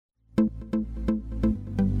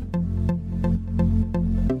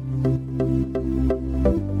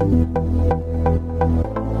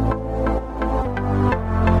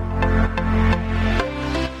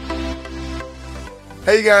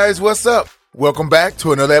Hey guys, what's up? Welcome back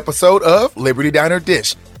to another episode of Liberty Diner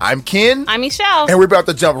Dish. I'm Ken. I'm Michelle. And we're about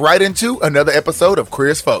to jump right into another episode of Queer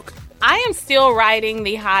as Folk. I am still riding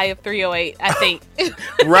the high of 308, I think.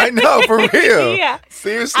 Right now, for real. Yeah.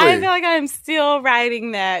 Seriously. I feel like I'm still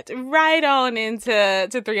riding that right on into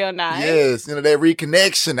 309. Yes, that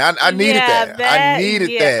reconnection. I needed that. I needed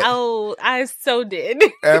that. Oh, I so did.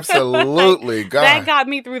 Absolutely. God. That got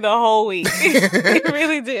me through the whole week. It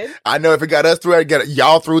really did. I know if it got us through, it got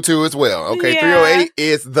y'all through too as well. Okay, Yeah. 308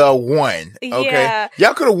 is the one. Okay. Yeah.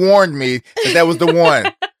 Y'all could have warned me that was the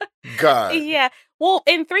one. God. Yeah. Well,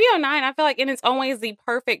 in 309, I feel like it's always the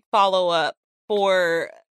perfect follow-up to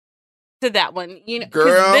that one. You know,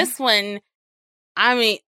 Girl. This one, I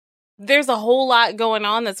mean, there's a whole lot going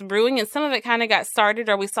on that's brewing, and some of it kind of got started,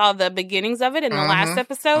 or we saw the beginnings of it in the last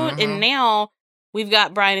episode, and now we've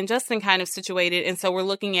got Brian and Justin kind of situated, and so we're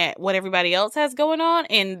looking at what everybody else has going on,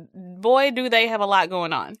 and boy, do they have a lot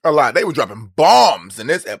going on. A lot. They were dropping bombs in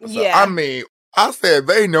this episode. Yeah. I mean, I said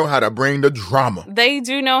they know how to bring the drama. They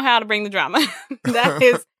do know how to bring the drama.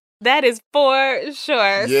 That is for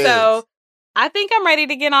sure. Yes. So I think I'm ready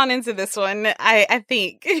to get on into this one. I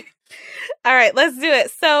think. All right, let's do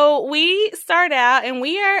it. So we start out and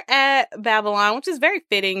we are at Babylon, which is very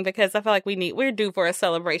fitting because I feel like we're due for a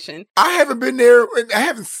celebration. I haven't been there.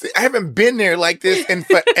 I haven't been there like this in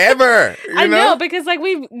forever. I know because like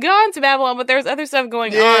we've gone to Babylon, but there's other stuff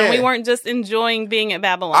going on. We weren't just enjoying being at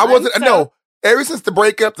Babylon. I wasn't. No. Ever since the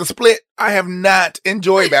breakup, the split, I have not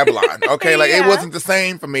enjoyed Babylon. Okay, It wasn't the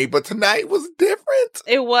same for me, but tonight was different.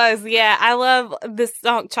 It was, yeah. I love this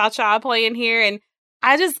song Cha Cha playing here, and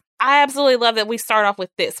I absolutely love that we start off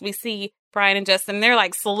with this. We see Brian and Justin, they're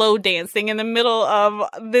like slow dancing in the middle of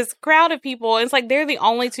this crowd of people. It's like they're the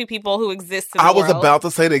only two people who exist in the world. I was about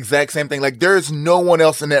to say the exact same thing. Like, there's no one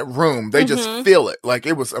else in that room. They just feel it. Like,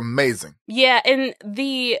 it was amazing. Yeah, and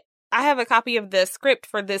I have a copy of the script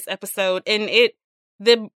for this episode, and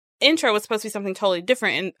the intro was supposed to be something totally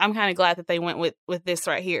different, and I'm kind of glad that they went with this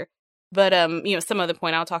right here. But some other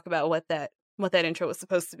point I'll talk about what that intro was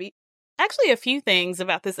supposed to be. Actually, a few things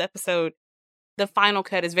about this episode. The final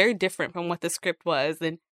cut is very different from what the script was,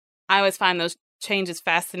 and I always find those changes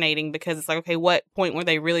fascinating because it's like, okay, what point were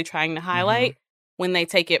they really trying to highlight when they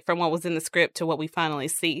take it from what was in the script to what we finally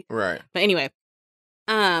see? Right. But anyway.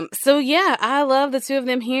 So yeah, I love the two of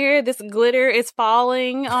them here. This glitter is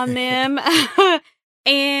falling on them.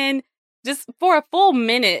 And just for a full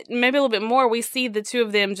minute, maybe a little bit more, we see the two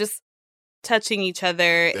of them just touching each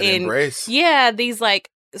other in embrace. Yeah, these like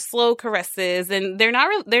slow caresses, and they're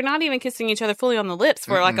not even kissing each other fully on the lips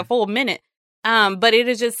for like a full minute. But it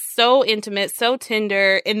is just so intimate, so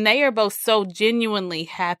tender, and they are both so genuinely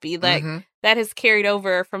happy. Like that has carried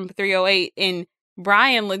over from 308, and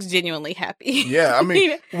Brian looks genuinely happy. Yeah, I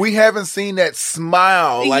mean, we haven't seen that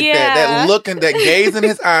smile like that look and that gaze in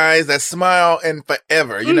his eyes, that smile in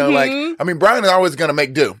forever. You know, like, I mean, Brian is always going to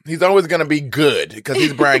make do. He's always going to be good because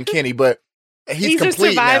he's Brian Kenny, but he's complete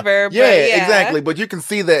a survivor. now. Yeah, exactly. But you can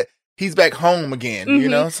see that he's back home again, you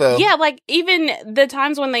know? So yeah, like even the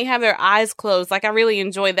times when they have their eyes closed, like I really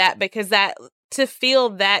enjoy that because to feel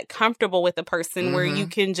that comfortable with a person where you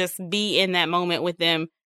can just be in that moment with them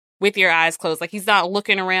with your eyes closed. Like he's not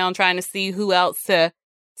looking around trying to see who else to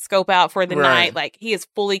scope out for the night. Like he is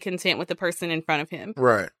fully content with the person in front of him.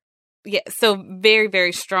 Right. Yeah. So very,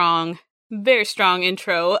 very strong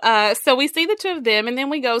intro. So we see the two of them and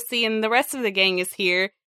then we go see, and the rest of the gang is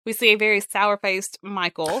here. We see a very sour-faced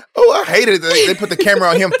Michael. Oh, I hated that they put the camera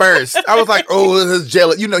on him first. I was like, oh, his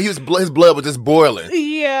jealous. You know, his blood was just boiling.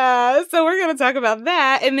 Yeah, so we're going to talk about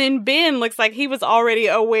that. And then Ben looks like he was already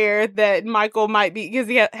aware that Michael might be, because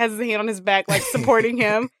he has his hand on his back, like supporting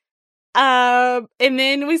him. And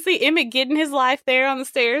then we see Emmett getting his life there on the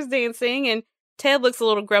stairs dancing. And Ted looks a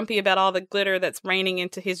little grumpy about all the glitter that's raining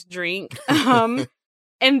into his drink.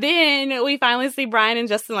 And then we finally see Brian and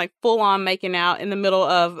Justin like full on making out in the middle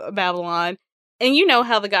of Babylon. And you know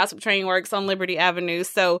how the gossip train works on Liberty Avenue.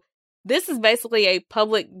 So this is basically a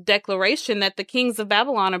public declaration that the kings of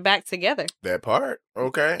Babylon are back together. That part.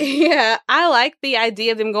 Okay. Yeah, I like the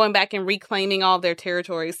idea of them going back and reclaiming all their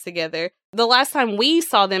territories together. The last time we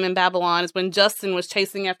saw them in Babylon is when Justin was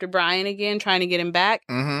chasing after Brian again, trying to get him back.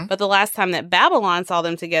 But the last time that Babylon saw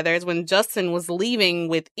them together is when Justin was leaving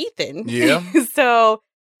with Ethan. Yeah. So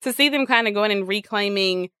to see them kind of going and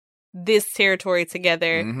reclaiming this territory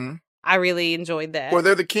together, I really enjoyed that. Well,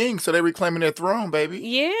 they're the kings, so they're reclaiming their throne, baby.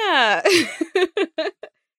 Yeah.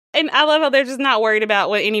 And I love how they're just not worried about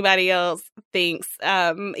what anybody else thinks.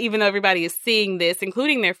 Even though everybody is seeing this,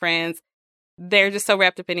 including their friends, they're just so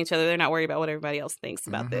wrapped up in each other. They're not worried about what everybody else thinks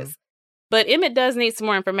about this. But Emmett does need some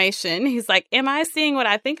more information. He's like, am I seeing what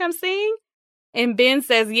I think I'm seeing? And Ben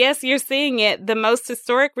says, yes, you're seeing it. The most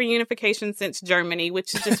historic reunification since Germany,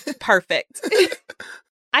 which is just perfect.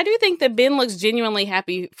 I do think that Ben looks genuinely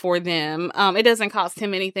happy for them. It doesn't cost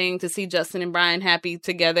him anything to see Justin and Brian happy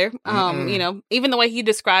together. You know, even the way he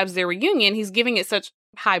describes their reunion, he's giving it such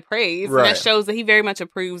high praise. Right. And that shows that he very much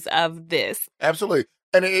approves of this. Absolutely.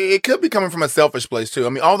 And it could be coming from a selfish place, too. I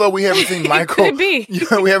mean, although we haven't seen Michael, could be. You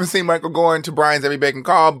know, we haven't seen Michael going to Brian's every beck and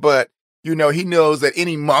call, but, you know, he knows at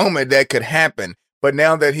any moment that could happen. But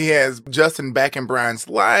now that he has Justin back in Brian's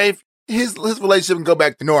life, his relationship can go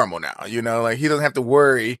back to normal now. You know, like he doesn't have to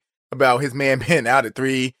worry about his man being out at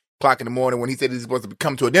 3 o'clock in the morning when he said he's supposed to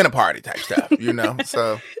come to a dinner party type stuff, you know?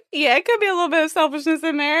 So yeah, it could be a little bit of selfishness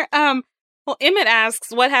in there. Well, Emmett asks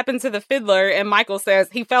what happened to the fiddler, and Michael says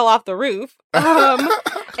he fell off the roof.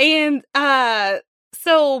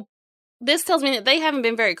 So this tells me that they haven't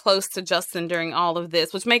been very close to Justin during all of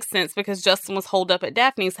this, which makes sense because Justin was holed up at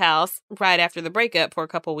Daphne's house right after the breakup for a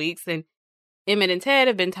couple weeks, and Emmett and Ted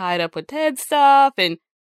have been tied up with Ted's stuff, and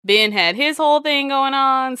Ben had his whole thing going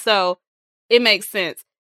on, so it makes sense.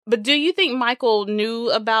 But do you think Michael knew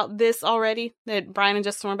about this already, that Brian and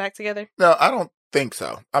Justin were back together? No, I don't think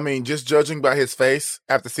so. I mean, just judging by his face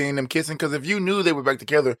after seeing them kissing, because if you knew they were back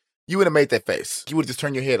together, you would have made that face. You would have just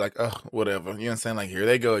turned your head like, oh, whatever. You know what I'm saying? Like, here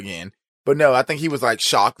they go again. But no, I think he was like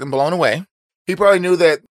shocked and blown away. He probably knew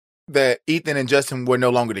that Ethan and Justin were no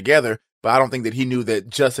longer together, but I don't think that he knew that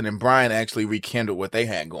Justin and Brian actually rekindled what they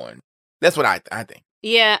had going. That's what I think.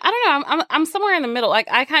 Yeah, I don't know. I'm somewhere in the middle.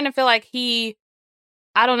 Like, I kind of feel like I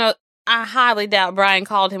don't know. I highly doubt Brian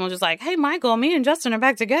called him and was just like, hey, Michael, me and Justin are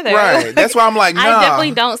back together. Right. That's why I'm like, nah. I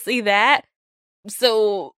definitely don't see that.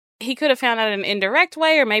 So he could have found out in an indirect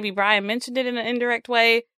way, or maybe Brian mentioned it in an indirect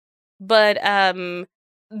way. But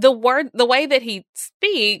the way that he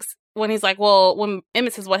speaks when he's like, well, when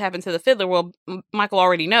Emmett says what happened to the fiddler, well, Michael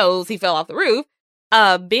already knows he fell off the roof.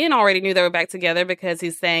 Ben already knew they were back together because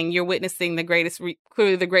he's saying you're witnessing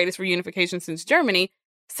clearly the greatest reunification since Germany.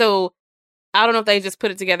 So I don't know if they just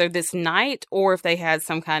put it together this night or if they had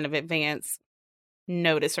some kind of advance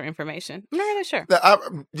notice or information. I'm not really sure.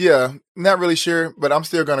 Yeah, not really sure, but I'm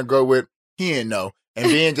still going to go with he didn't know. And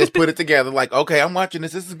Ben just put it together like, okay, I'm watching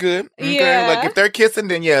this. This is good. Okay. Yeah. Like if they're kissing,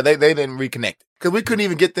 then yeah, they didn't reconnect. Because we couldn't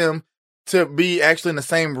even get them to be actually in the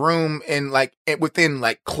same room and like within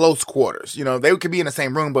like close quarters. You know, they could be in the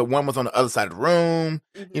same room, but one was on the other side of the room,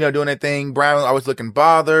 you know, doing their thing. Brian was always looking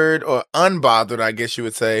bothered or unbothered, I guess you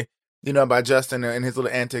would say, you know, by Justin and his little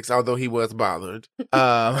antics, although he was bothered.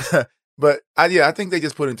 But I think they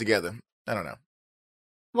just put it together. I don't know.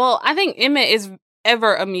 Well, I think Emmett is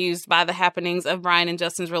ever amused by the happenings of Brian and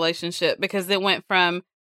Justin's relationship because it went from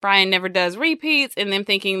Brian never does repeats and them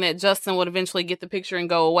thinking that Justin would eventually get the picture and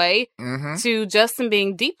go away to Justin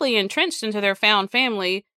being deeply entrenched into their found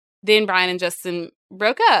family. Then Brian and Justin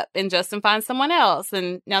broke up and Justin finds someone else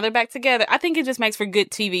and now they're back together. I think it just makes for good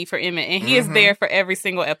TV for Emmett and he is there for every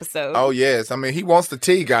single episode. Oh, yes. I mean, he wants the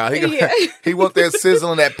tea, guy. He wants that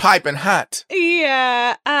sizzling, that piping hot.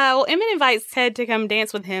 Yeah. Well, Emmett invites Ted to come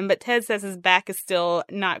dance with him, but Ted says his back is still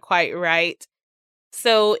not quite right.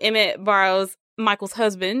 So Emmett borrows Michael's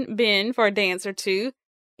husband, Ben, for a dance or two,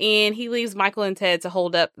 and he leaves Michael and Ted to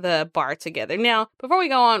hold up the bar together. Now, before we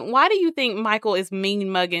go on, why do you think Michael is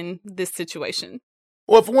mean-mugging this situation?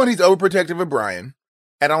 Well, for one, he's overprotective of Brian,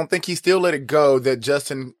 and I don't think he still let it go that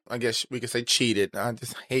Justin, I guess we could say, cheated. I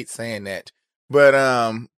just hate saying that.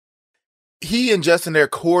 But he and Justin, they're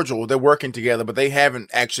cordial. They're working together, but they haven't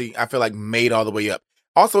actually, I feel like, made all the way up.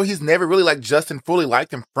 Also, he's never really like Justin fully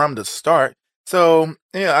liked him from the start. So,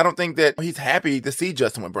 yeah, I don't think that he's happy to see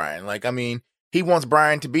Justin with Brian. Like, I mean, he wants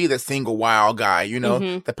Brian to be the single wild guy, you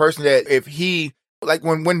know, the person that if he, like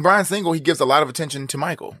when Brian's single, he gives a lot of attention to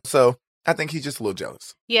Michael. So I think he's just a little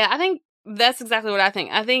jealous. Yeah, I think that's exactly what I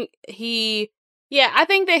think. I think that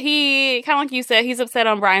he, kind of like you said, he's upset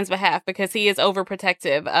on Brian's behalf because he is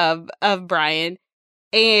overprotective of Brian.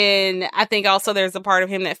 And I think also there's a part of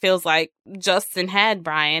him that feels like Justin had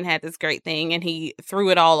this great thing and he threw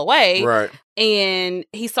it all away. Right. And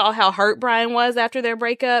he saw how hurt Brian was after their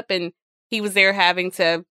breakup and he was there having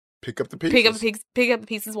to pick up the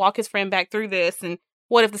pieces, walk his friend back through this. And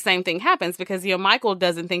what if the same thing happens? Because, you know, Michael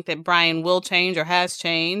doesn't think that Brian will change or has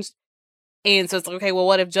changed. And so it's like, okay, well,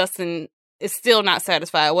 what if Justin is still not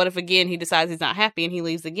satisfied? What if, again, he decides he's not happy and he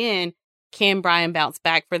leaves again? Can Brian bounce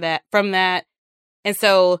back from that? And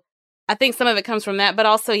so I think some of it comes from that. But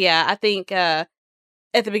also, yeah, I think at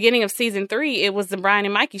the beginning of season 3, it was the Brian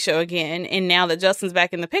and Mikey show again. And now that Justin's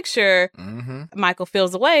back in the picture, Michael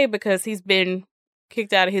feels away because he's been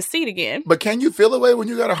kicked out of his seat again. But can you feel away when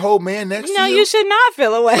you got a whole man next to you? No, you should not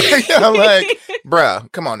feel away. I'm like,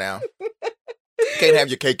 bruh, come on now. Can't have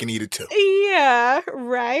your cake and eat it too. Yeah,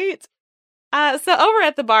 right. So over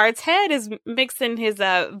at the bar, Ted is mixing his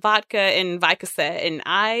vodka and Vicodin, and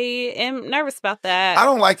I am nervous about that. I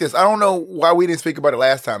don't like this. I don't know why we didn't speak about it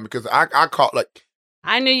last time, because I caught, like...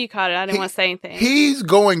 I knew you caught it. I didn't want to say anything. He's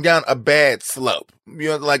going down a bad slope.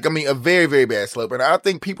 You know, a very, very bad slope. And I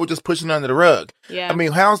think people just pushing it under the rug. Yeah. I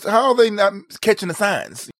mean, how are they not catching the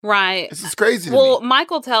signs? Right. This is crazy to me.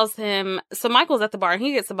 Michael tells him, so Michael's at the bar and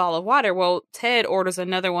he gets a bottle of water. Well, Ted orders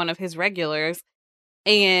another one of his regulars,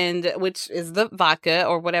 and which is the vodka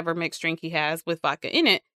or whatever mixed drink he has with vodka in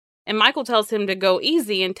it. And Michael tells him to go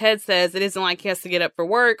easy, and Ted says it isn't like he has to get up for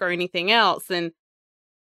work or anything else. And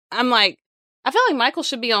I'm like, I feel like Michael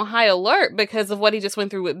should be on high alert because of what he just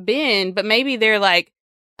went through with Ben, but maybe they're like,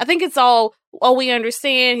 I think it's all, we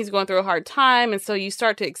understand he's going through a hard time, and so you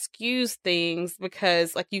start to excuse things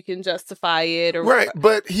because, like, you can justify it. Or right,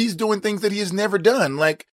 but he's doing things that he has never done.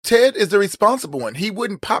 Like, Ted is the responsible one. He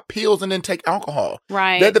wouldn't pop pills and then take alcohol.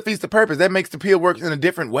 Right. That defeats the purpose. That makes the pill work in a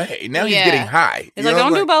different way. Now he's getting high. It's like,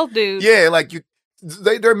 don't do both, dude. Yeah, like,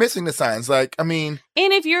 they're missing the signs. Like, I mean...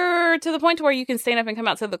 And if you're to the point to where you can stand up and come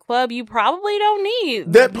out to the club, you probably don't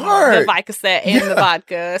need that part. The Vicodin and the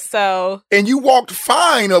vodka, so... And you walked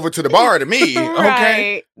fine over to the bar to me, okay?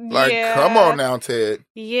 Right. Like, come on now, Ted.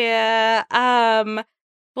 Yeah,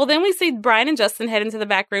 well, then we see Brian and Justin head into the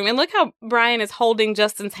back room, and look how Brian is holding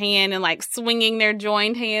Justin's hand and, like, swinging their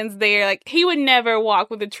joined hands there. Like, he would never walk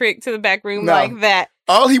with a trick to the back room like that.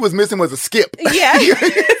 All he was missing was a skip. Yeah,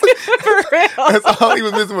 for real. That's all he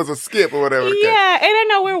was missing was a skip or whatever. Yeah, and I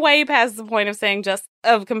know we're way past the point of saying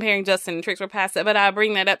of comparing Justin and Trix. We're past it, but I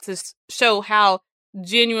bring that up to show how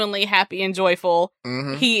genuinely happy and joyful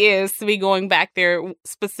he is to be going back there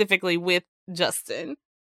specifically with Justin.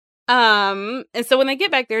 And so when they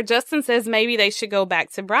get back there, Justin says maybe they should go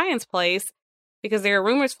back to Brian's place because there are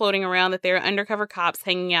rumors floating around that there are undercover cops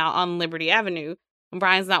hanging out on Liberty Avenue. And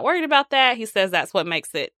Brian's not worried about that. He says that's what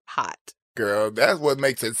makes it hot. Girl, that's what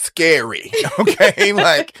makes it scary. Okay,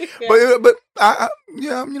 like, but I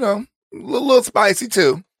yeah, you know, a little spicy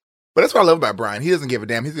too. But that's what I love about Brian. He doesn't give a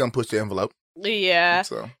damn. He's gonna push the envelope. Yeah.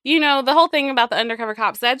 So. You know, the whole thing about the undercover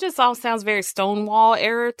cops, that just all sounds very Stonewall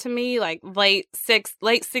era to me, like late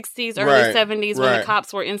 60s, early 70s, when the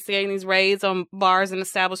cops were instigating these raids on bars and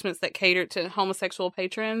establishments that catered to homosexual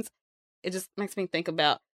patrons. It just makes me think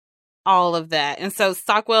about all of that. And so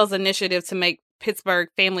Stockwell's initiative to make Pittsburgh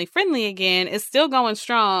family friendly again is still going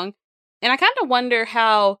strong. And I kind of wonder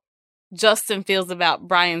how Justin feels about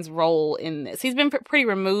Brian's role in this. He's been pretty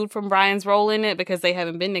removed from Brian's role in it because they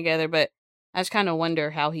haven't been together, but I just kind of wonder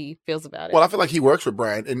how he feels about it. Well, I feel like he works with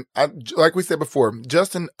Brian. And like we said before,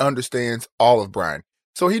 Justin understands all of Brian.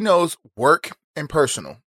 So he knows work and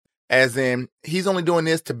personal. As in, he's only doing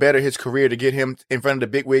this to better his career, to get him in front of the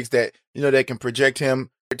bigwigs that, you know, they can project him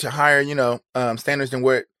to higher, you know, standards than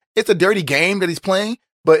where it's a dirty game that he's playing.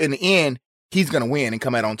 But in the end, he's going to win and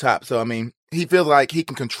come out on top. So, I mean, he feels like he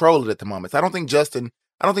can control it at the moment. So I don't think Justin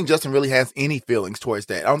really has any feelings towards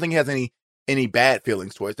that. I don't think he has any bad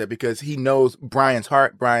feelings towards that because he knows Brian's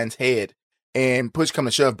heart, Brian's head, and push come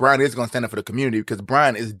to shove, Brian is going to stand up for the community because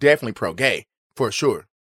Brian is definitely pro-gay for sure.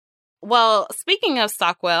 Well, speaking of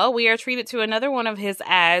Stockwell, we are treated to another one of his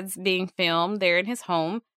ads being filmed there in his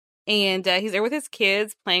home, and he's there with his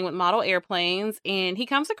kids playing with model airplanes, and he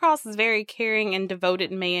comes across as a very caring and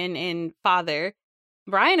devoted man and father.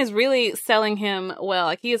 Brian is really selling him well.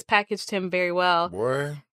 Like, he has packaged him very well.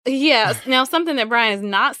 Boy. Yeah. Now, something that Brian is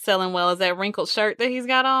not selling well is that wrinkled shirt that he's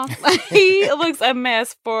got on. He looks a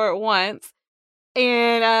mess for once.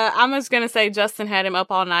 And I'm just going to say Justin had him up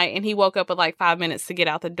all night, and he woke up with like 5 minutes to get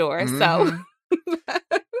out the door. So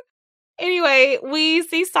anyway, we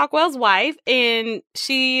see Stockwell's wife, and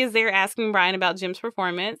she is there asking Brian about Jim's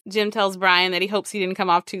performance. Jim tells Brian that he hopes he didn't come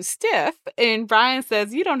off too stiff. And Brian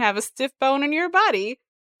says, "You don't have a stiff bone in your body."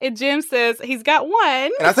 And Jim says he's got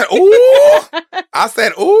one. And I said, ooh. I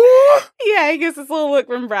said, ooh. Yeah, he gets this little look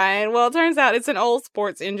from Brian. Well, it turns out it's an old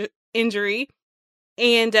sports injury.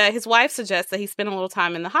 And his wife suggests that he spend a little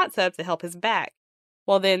time in the hot tub to help his back.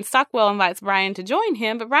 Well, then Stockwell invites Brian to join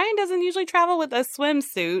him, but Brian doesn't usually travel with a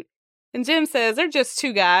swimsuit. And Jim says, they're just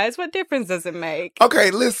two guys. What difference does it make? Okay,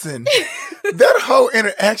 listen. That whole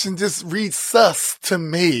interaction just reads sus to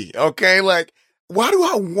me, okay? Like, why do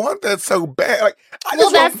I want that so bad? Like,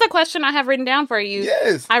 that's the question I have written down for you.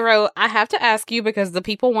 Yes. I wrote, I have to ask you because the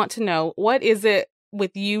people want to know, what is it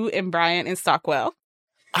with you and Brian and Stockwell?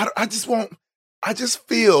 I just want... I just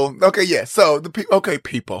feel okay. Yeah. So the people. Okay,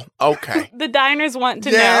 people. Okay. The diners want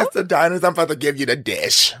to know. Yes, the diners. I'm about to give you the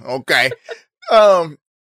dish. Okay.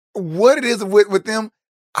 What it is with them,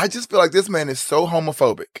 I just feel like this man is so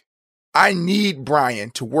homophobic. I need Brian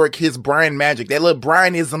to work his Brian magic, that little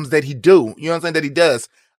Brianisms that he do. You know what I'm saying? That he does.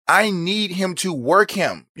 I need him to work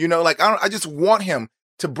him. You know, like I just want him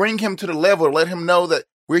to bring him to the level, let him know that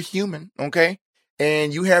we're human, okay?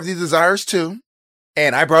 And you have these desires too.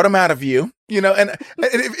 And I brought them out of you, you know. And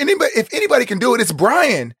if anybody can do it, it's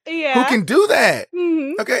Brian who can do that.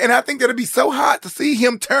 Mm-hmm. Okay, and I think that'd be so hot to see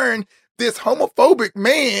him turn this homophobic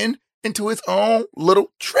man into his own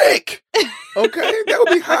little trick. Okay, that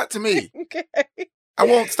would be hot to me. Okay, I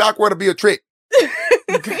want Stockwell to be a trick.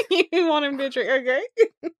 Okay. You want him to be a trick? Okay.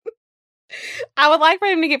 I would like for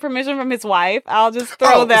him to get permission from his wife. I'll just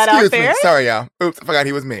throw that out there. Sorry, y'all. Oops, I forgot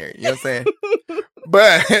he was married. You know what I'm saying?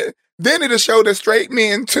 But then it'll show the straight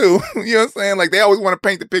men too. You know what I'm saying? Like they always want to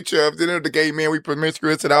paint the picture of the gay men, we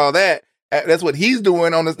promiscuous and all that. That's what he's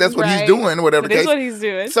doing on this. That's what he's doing, whatever the case. That's what he's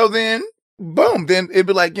doing. So then, boom, then it'd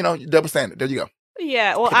be like, double standard. There you go.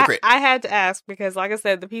 Yeah, well, I had to ask because, like I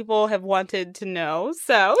said, the people have wanted to know.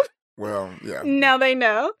 So, well, yeah. Now they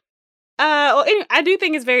know. Well, anyway, I do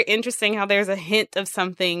think it's very interesting how there's a hint of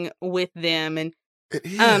something with them, and it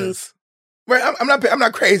is. Right, I'm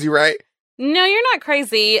not crazy, right? No, you're not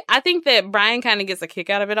crazy. I think that Brian kind of gets a kick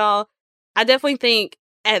out of it all. I definitely think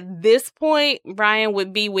at this point Brian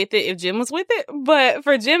would be with it if Jim was with it, but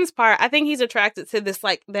for Jim's part, I think he's attracted to this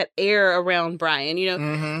like that air around Brian. You know,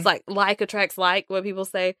 mm-hmm. It's like attracts like, what people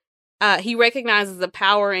say. He recognizes the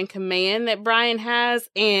power and command that Brian has,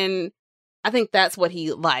 and I think that's what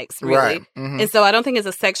he likes, really. Right. Mm-hmm. And so I don't think it's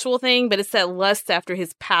a sexual thing, but it's that lust after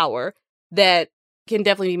his power that can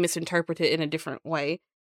definitely be misinterpreted in a different way.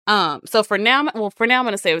 So for now I'm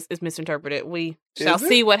going to say it's misinterpreted. We shall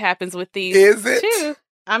see what happens with these two.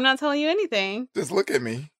 I'm not telling you anything. Just look at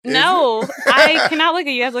me. No, I cannot look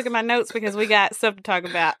at you. I have to look at my notes because we got stuff to talk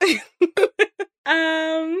about.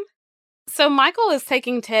 So Michael is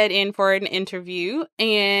taking Ted in for an interview,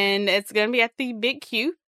 and it's going to be at the Big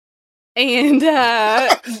Q. And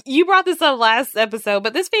you brought this up last episode,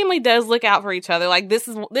 but this family does look out for each other. Like this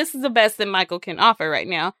is the best that Michael can offer right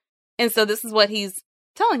now. And so this is what he's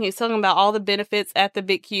telling you. He's talking about all the benefits at the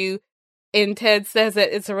Big Q. And Ted says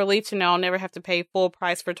that it's a relief to know I'll never have to pay full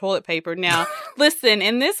price for toilet paper. Now, listen,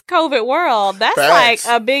 in this COVID world, that's Facts.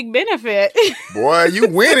 Like a big benefit. Boy, you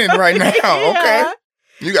winning right now. Yeah. Okay.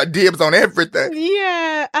 You got dibs on everything.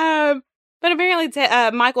 Yeah. But apparently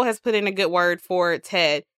Michael has put in a good word for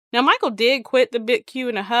Ted. Now, Michael did quit the Big Q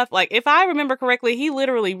in a huff. Like, if I remember correctly, he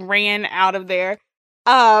literally ran out of there.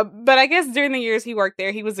 But I guess during the years he worked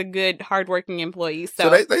there, he was a good, hardworking employee. So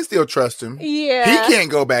they still trust him. Yeah. He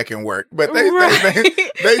can't go back and work, but they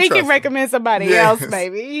he can recommend somebody else,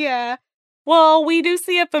 maybe. Yeah. Well, we do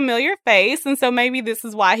see a familiar face, and so maybe this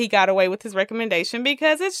is why he got away with his recommendation,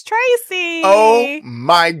 because it's Tracy. Oh,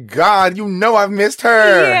 my God. You know I've missed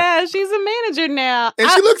her. Yeah, she's a manager now. And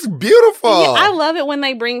she looks beautiful. Yeah, I love it when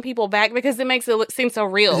they bring people back because it makes it seem so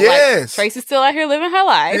real. Yes. Like, Tracy's still out here living her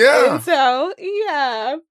life. Yeah. And so,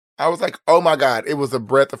 yeah. I was like, oh, my God. It was a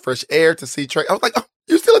breath of fresh air to see Tracy. I was like, oh,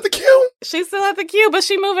 you still at the Q? She's still at the Q, but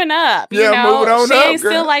she moving up. Yeah, you know? moving on she up. She ain't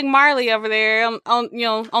still like Marley over there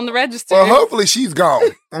on the register. Well, hopefully she's gone.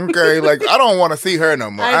 Okay, like I don't want to see her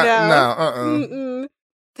no more. I know.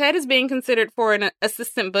 Ted is being considered for an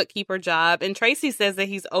assistant bookkeeper job, and Tracy says that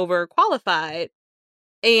he's overqualified.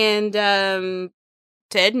 And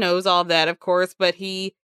Ted knows all that, of course, but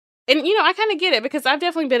I kind of get it because I've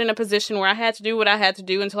definitely been in a position where I had to do what I had to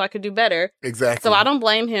do until I could do better. Exactly. So I don't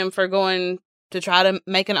blame him for going to try to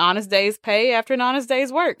make an honest day's pay after an honest day's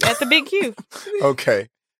work at the Big Q. Okay,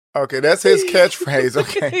 that's his catchphrase.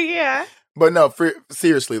 Okay. Yeah. But no,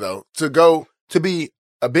 seriously though, to be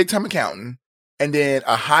a big time accountant and then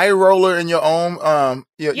a high roller in your own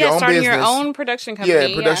your own starting business, your own production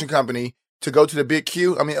company. Yeah, production company to go to the Big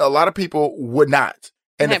Q. I mean, a lot of people would not.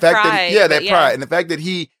 And the fact that pride and the fact that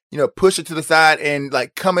he pushed it to the side and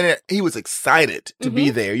like coming in, he was excited to be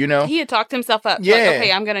there. He had talked himself up. Yeah. Like,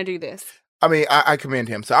 okay, I'm gonna do this. I mean, I commend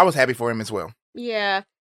him. So I was happy for him as well. Yeah.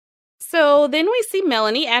 So then we see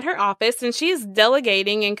Melanie at her office, and she is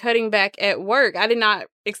delegating and cutting back at work. I did not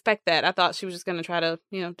expect that. I thought she was just going to try to,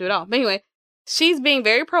 do it all. But anyway, she's being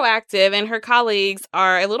very proactive, and her colleagues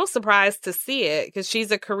are a little surprised to see it because she's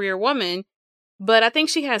a career woman. But I think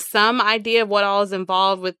she has some idea of what all is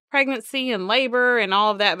involved with pregnancy and labor and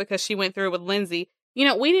all of that because she went through it with Lindsay.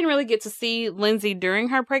 We didn't really get to see Lindsay during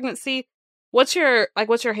her pregnancy. What's your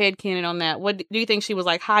headcanon on that? What do you think she was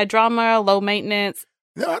like? High drama, low maintenance?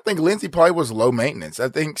 No, I think Lindsay probably was low maintenance. I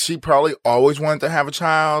think she probably always wanted to have a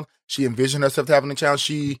child. She envisioned herself having a child.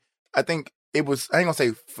 I think it was, I ain't gonna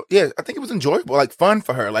say, I think it was enjoyable, like fun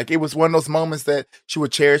for her. Like it was one of those moments that she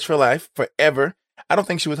would cherish for life, forever. I don't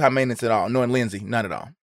think she was high maintenance at all, knowing Lindsay, not at all.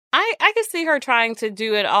 I could see her trying to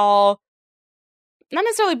do it all, not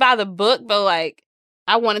necessarily by the book, but like,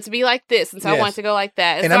 I want it to be like this, and so I want it to go like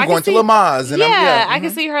that. And so I'm going to Lamaze. And I can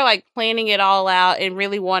see her like planning it all out and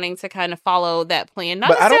really wanting to kind of follow that plan. Not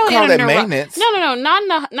but I don't call that maintenance. No,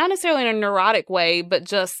 not necessarily in a neurotic way, but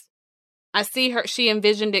just I see her. She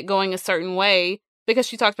envisioned it going a certain way because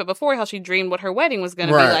she talked about before how she dreamed what her wedding was going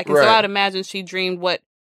to be like, and so I'd imagine she dreamed what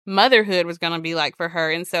motherhood was going to be like for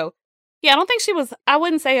her. And so, yeah, I don't think she was. I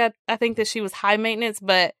wouldn't say I think that she was high maintenance,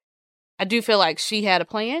 but I do feel like she had a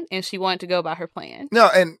plan and she wanted to go by her plan. No,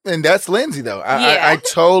 and that's Lindsay though. I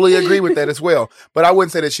totally agree with that as well. But I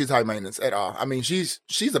wouldn't say that she's high maintenance at all. I mean, she's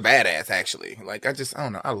a badass actually. Like I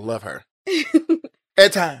don't know. I love her.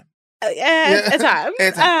 At times. At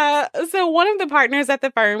times. So one of the partners at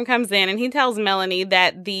the firm comes in and he tells Melanie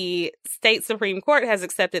that the state Supreme Court has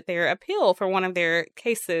accepted their appeal for one of their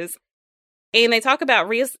cases. And they talk about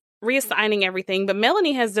reassigning everything, but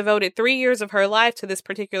Melanie has devoted 3 years of her life to this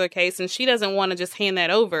particular case, and she doesn't want to just hand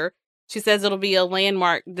that over. She says it'll be a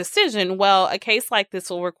landmark decision. Well, a case like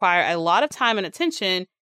this will require a lot of time and attention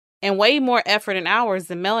and way more effort and hours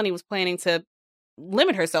than Melanie was planning to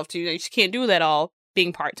limit herself to. She can't do that all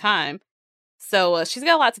being part-time. So she's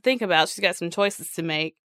got a lot to think about. She's got some choices to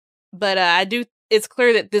make. But it's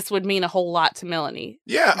clear that this would mean a whole lot to Melanie.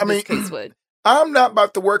 Yeah, I mean, I'm not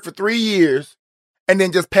about to work for 3 years and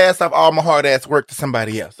then just pass off all my hard-ass work to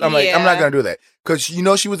somebody else. I'm like, I'm not going to do that. Because,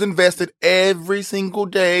 she was invested every single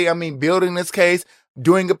day. I mean, building this case,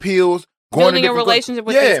 doing appeals, building a relationship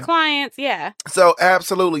with his clients. Yeah. So,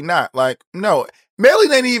 absolutely not. Like, no.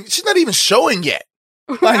 Melanie she's not even showing yet.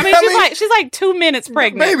 Like, she's like 2 minutes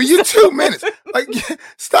pregnant. Baby, you 2 minutes. Like,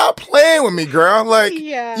 stop playing with me, girl. Like,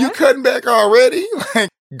 you cutting back already? Like,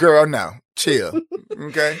 girl, no. Chill.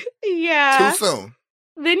 Okay? Yeah. Too soon.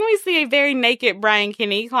 Then we see a very naked Brian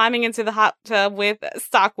Kinney climbing into the hot tub with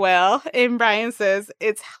Stockwell, and Brian says,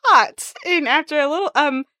 "It's hot." And after a little,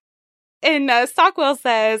 Stockwell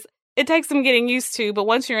says, "It takes some getting used to, but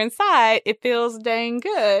once you're inside, it feels dang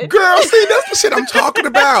good." Girl, see, that's the shit I'm talking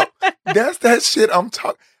about. That's that shit I'm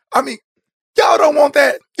talking. I mean, y'all don't want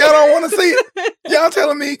that. Y'all don't want to see it. Y'all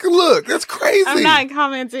telling me, look, that's crazy. I'm not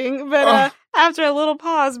commenting, but after a little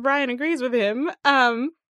pause, Brian agrees with him.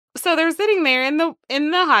 So they're sitting there in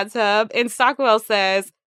the hot tub, and Stockwell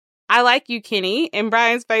says, "I like you, Kinney." And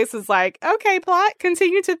Brian's face is like, "Okay, plot,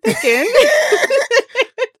 continue to thicken."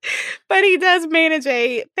 But he does manage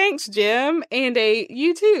a "thanks, Jim," and a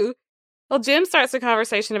 "you too." Well, Jim starts a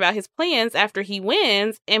conversation about his plans after he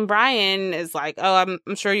wins, and Brian is like, "Oh,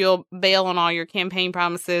 I'm sure you'll bail on all your campaign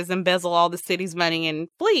promises, embezzle all the city's money, and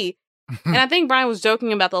flee." And I think Brian was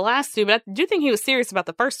joking about the last two, but I do think he was serious about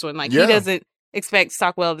the first one. Like, he doesn't expect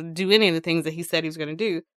Stockwell to do any of the things that he said he was going to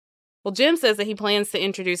do. Well, Jim says that he plans to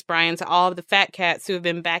introduce Brian to all of the fat cats who have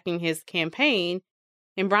been backing his campaign.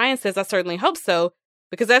 And Brian says, "I certainly hope so,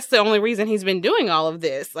 because that's the only reason he's been doing all of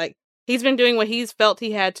this. Like, he's been doing what he's felt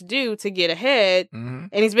he had to do to get ahead. Mm-hmm.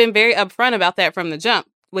 And he's been very upfront about that from the jump,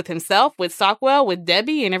 with himself, with Stockwell, with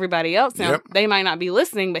Debbie, and everybody else. Now, they might not be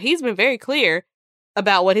listening, but he's been very clear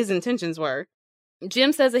about what his intentions were."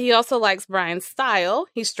 Jim says that he also likes Brian's style.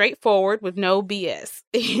 He's straightforward with no BS.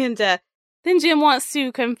 And then Jim wants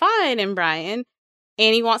to confide in Brian,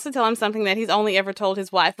 and he wants to tell him something that he's only ever told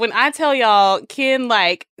his wife. When I tell y'all, Ken,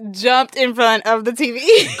 jumped in front of the TV.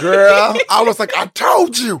 Girl, I was like, "I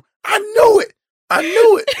told you. I knew it. I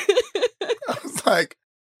knew it." I was like,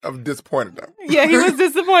 I'm disappointed, though. Yeah, he was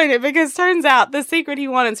disappointed because turns out the secret he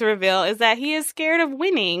wanted to reveal is that he is scared of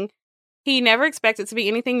winning. He never expected to be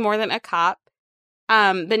anything more than a cop.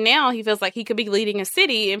 But now he feels like he could be leading a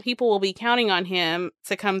city and people will be counting on him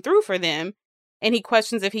to come through for them. And he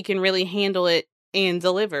questions if he can really handle it and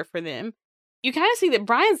deliver for them. You kind of see that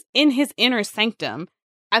Brian's in his inner sanctum.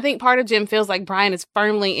 I think part of Jim feels like Brian is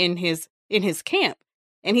firmly in his camp.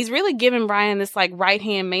 And he's really giving Brian this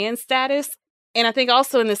right-hand man status. And I think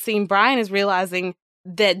also in this scene, Brian is realizing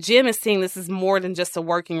that Jim is seeing this as more than just a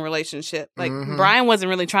working relationship. Brian wasn't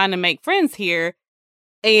really trying to make friends here.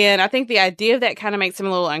 And I think the idea of that kind of makes him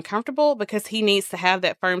a little uncomfortable because he needs to have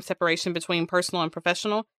that firm separation between personal and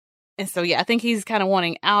professional. And so, I think he's kind of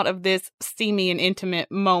wanting out of this steamy and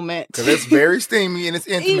intimate moment. Because it's very steamy and it's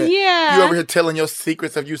intimate. Yeah. You over here telling your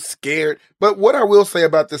secrets of you scared. But what I will say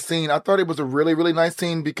about this scene, I thought it was a really, really nice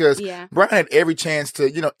scene because Brian had every chance to,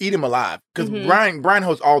 eat him alive. Because Brian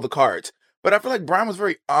holds all the cards. But I feel like Brian was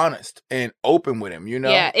very honest and open with him, you know?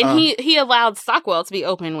 Yeah, and he allowed Stockwell to be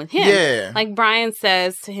open with him. Yeah. Like, Brian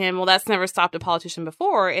says to him, well, that's never stopped a politician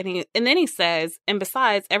before. And then he says, and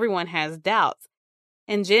besides, everyone has doubts.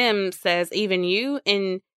 And Jim says, even you?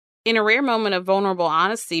 And in a rare moment of vulnerable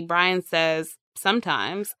honesty, Brian says,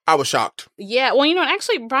 sometimes. I was shocked. Yeah, well,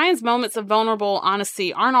 actually, Brian's moments of vulnerable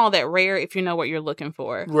honesty aren't all that rare if you know what you're looking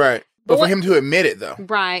for. Right. But for him to admit it, though.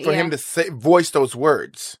 Right, For him to voice those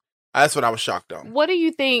words. That's what I was shocked on. What do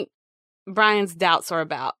you think Brian's doubts are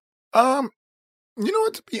about? You know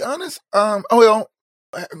what, to be honest, having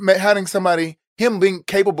him being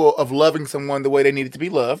capable of loving someone the way they needed to be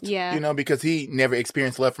loved. Yeah. You know, because he never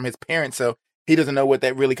experienced love from his parents, so he doesn't know what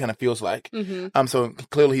that really kind of feels like. Mm-hmm. So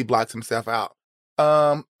clearly he blocks himself out.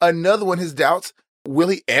 Another one, his doubts, will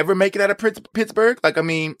he ever make it out of Pittsburgh? Like, I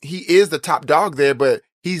mean, he is the top dog there, but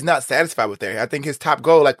he's not satisfied with that. I think his top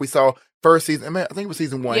goal, like we saw first season, I think it was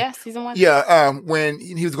season 1. Yeah, season 1. Yeah, when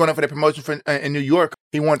he was going up for that promotion in New York,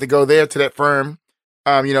 he wanted to go there to that firm,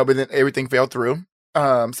 but then everything fell through.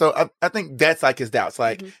 So I think that's like his doubts.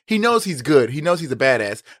 Like, he knows he's good. He knows he's a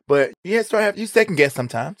badass, but you second guess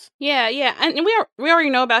sometimes. Yeah. And we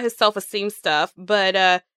already know about his self-esteem stuff,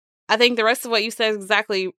 but I think the rest of what you said is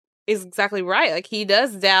exactly right. Like, he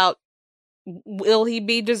does doubt, will he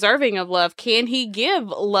be deserving of love? Can he give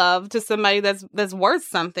love to somebody that's worth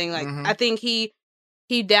something? Like, I think he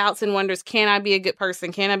doubts and wonders, can I be a good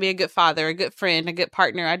person? Can I be a good father, a good friend, a good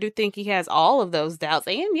partner? I do think he has all of those doubts.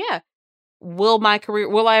 And will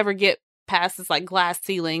I ever get past this like glass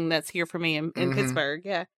ceiling that's here for me in Pittsburgh?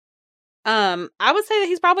 Yeah. I would say that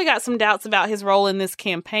he's probably got some doubts about his role in this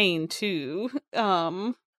campaign too.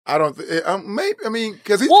 I don't. Maybe. I mean,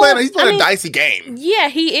 because he's playing a dicey game. Yeah,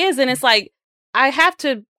 he is, and it's like I have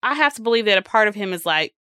to believe that a part of him is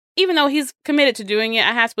like, even though he's committed to doing it,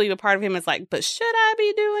 I have to believe a part of him is like, but should I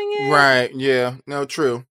be doing it? Right. Yeah. No.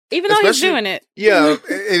 True. Even though he's doing it. Yeah,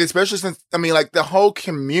 and especially since like the whole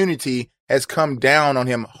community has come down on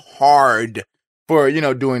him hard for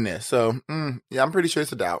doing this. So yeah, I'm pretty sure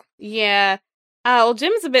it's a doubt. Yeah. Well,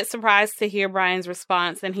 Jim is a bit surprised to hear Brian's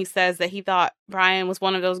response, and he says that he thought Brian was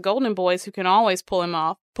one of those golden boys who can always pull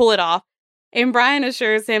it off. And Brian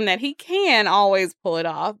assures him that he can always pull it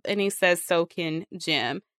off, and he says so can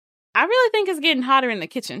Jim. I really think it's getting hotter in the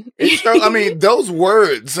kitchen. I mean, those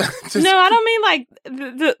words. No, I don't mean like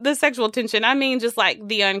the sexual tension. I mean just like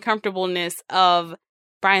the uncomfortableness of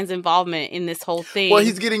Brian's involvement in this whole thing. Well,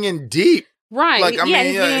 he's getting in deep. Right. Like,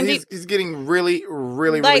 he's getting really,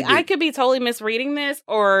 really, like, really deep. I could be totally misreading this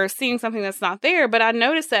or seeing something that's not there, but I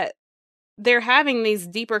noticed that they're having these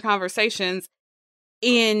deeper conversations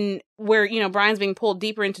in where, Brian's being pulled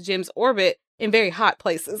deeper into Jim's orbit in very hot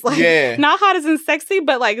places. Like, not hot as in sexy,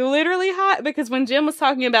 but like literally hot, because when Jim was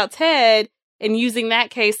talking about Ted and using that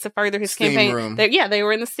case to further his campaign, they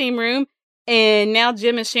were in the steam room. And now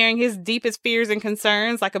Jim is sharing his deepest fears and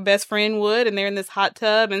concerns like a best friend would, and they're in this hot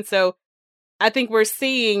tub. And so I think we're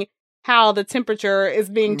seeing how the temperature is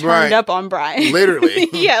being turned up on Brian. Literally.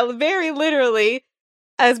 Yeah, very literally.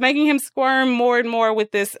 It's making him squirm more and more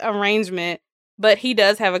with this arrangement. But he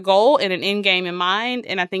does have a goal and an end game in mind.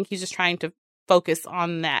 And I think he's just trying to focus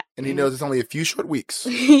on that. And he knows it's only a few short weeks.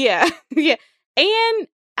 Yeah. And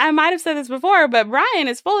I might have said this before, but Brian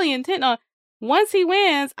is fully intent on, once he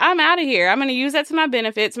wins, I'm out of here. I'm going to use that to my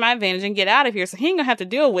benefit, to my advantage, and get out of here. So he ain't going to have to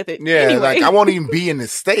deal with it. Yeah, anyway. Like, I won't even be in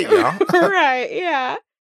this state, y'all. Right, yeah.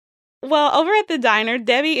 Well, over at the diner,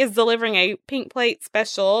 Debbie is delivering a pink plate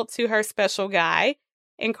special to her special guy.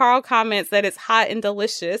 And Carl comments that it's hot and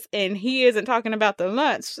delicious, and he isn't talking about the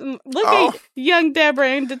lunch. Look at young Deborah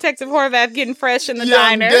and Detective Horvath getting fresh in the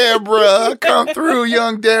diner. Young Deborah, come through,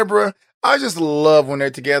 young Deborah. I just love when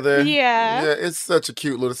they're together. Yeah. It's such a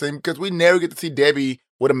cute little thing because we never get to see Debbie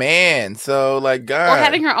with a man. So, like, God. Or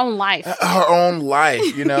having her own life. Her own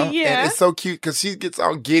life, Yeah. And it's so cute because she gets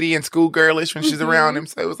all giddy and schoolgirlish when she's around him.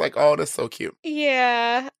 So it was like, oh, that's so cute.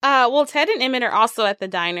 Yeah. Well, Ted and Emmett are also at the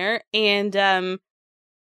diner, and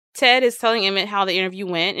Ted is telling Emmett how the interview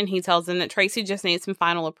went, and he tells him that Tracy just needs some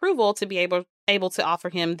final approval to be able to offer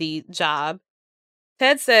him the job.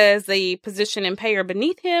 Ted says the position and pay are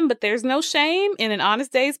beneath him, but there's no shame in an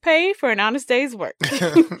honest day's pay for an honest day's work.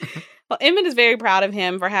 Well, Emmett is very proud of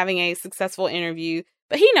him for having a successful interview,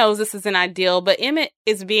 but he knows this isn't ideal. But Emmett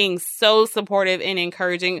is being so supportive and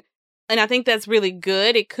encouraging, and I think that's really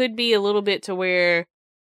good. It could be a little bit to where,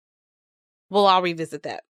 well, I'll revisit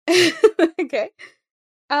that. Okay.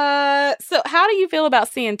 So how do you feel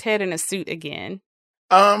about seeing Ted in a suit again?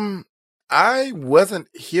 I wasn't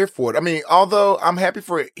here for it. I mean, although I'm happy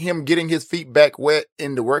for him getting his feet back wet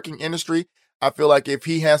in the working industry, I feel like if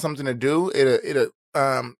he has something to do, it'll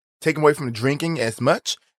take him away from drinking as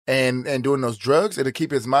much and doing those drugs. It'll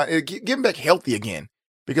keep his mind, it'll give him back healthy again.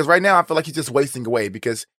 Because right now I feel like he's just wasting away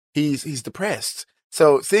because he's depressed.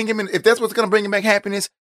 So seeing him, if that's what's going to bring him back happiness,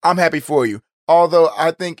 I'm happy for you. Although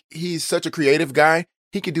I think he's such a creative guy,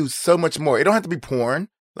 he could do so much more. It don't have to be porn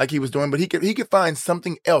like he was doing, but he could find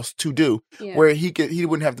something else to do where he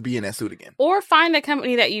wouldn't have to be in that suit again. Or find a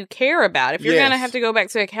company that you care about. If you're going to have to go back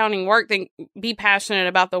to accounting work, then be passionate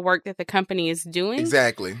about the work that the company is doing.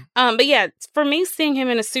 Exactly. But yeah, for me, seeing him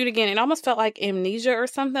in a suit again, it almost felt like amnesia or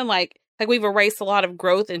something. Like we've erased a lot of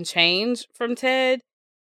growth and change from Ted.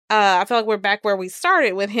 I feel like we're back where we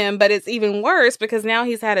started with him, but it's even worse because now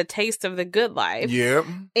he's had a taste of the good life. Yep.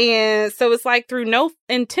 And so it's like through no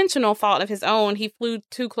intentional fault of his own, he flew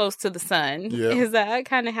too close to the sun. Yep. Is that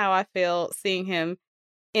kind of how I feel seeing him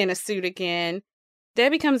in a suit again?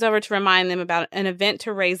 Debbie comes over to remind them about an event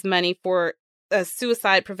to raise money for a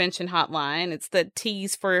suicide prevention hotline. It's the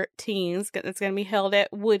Tees for Teens. It's going to be held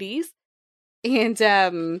at Woody's. And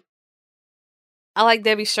I like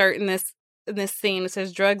Debbie's shirt in this scene. It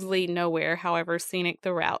says, "Drugs lead nowhere, however scenic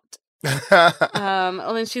the route."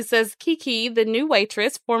 And then she says, Kiki, the new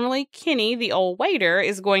waitress, formerly Kenny, the old waiter,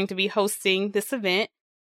 is going to be hosting this event.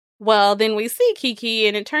 Well, then we see Kiki,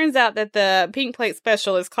 and it turns out that the pink plate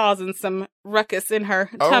special is causing some ruckus in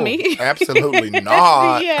her tummy. Absolutely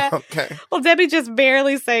not. Yeah. Okay. Well, Debbie just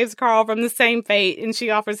barely saves Carl from the same fate, and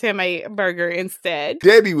she offers him a burger instead.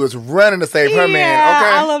 Debbie was running to save her man.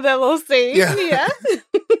 Okay. I love that little scene. Yeah.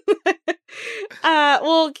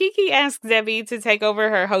 Well, Kiki asks Debbie to take over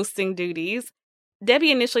her hosting duties.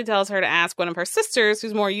 Debbie initially tells her to ask one of her sisters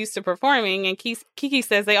who's more used to performing, and Kiki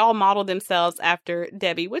says they all model themselves after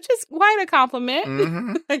Debbie, which is quite a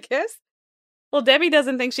compliment, I guess. Well, Debbie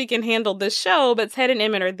doesn't think she can handle the show, but Ted and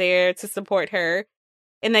Emmett are there to support her,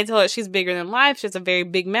 and they tell her she's bigger than life. She has a very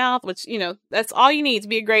big mouth, which, that's all you need to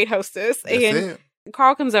be a great hostess. That's it.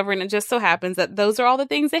 Carl comes over, and it just so happens that those are all the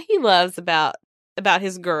things that he loves about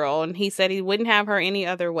his girl, and he said he wouldn't have her any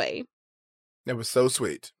other way. That was so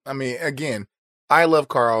sweet. I mean, again, I love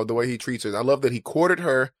Carl, the way he treats her. I love that he courted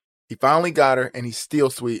her, he finally got her, and he's still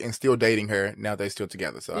sweet and still dating her. Now they're still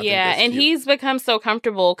together. So I think that's and cute. he's become so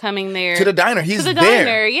comfortable coming there. To the diner. He's to the there.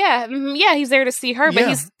 diner, yeah. Yeah, he's there to see her, but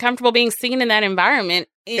he's comfortable being seen in that environment.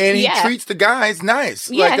 And he treats the guys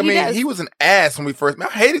nice. Yeah, he was an ass when we first met.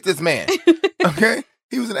 I hated this man. Okay?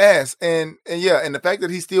 He was an ass. And the fact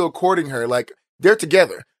that he's still courting her, like, they're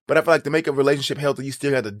together. But I feel like to make a relationship healthy, you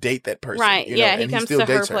still have to date that person. Right, he comes to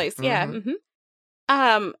her place. Mm-hmm. Yeah. Mm-hmm.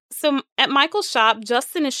 So at Michael's shop,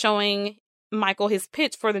 Justin is showing Michael his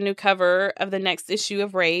pitch for the new cover of the next issue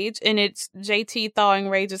of Rage, and it's JT thawing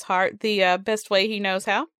Rage's heart the best way he knows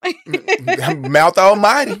how. Mouth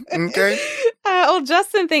almighty. Okay. Well,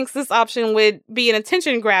 Justin thinks this option would be an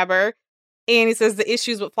attention grabber, and he says the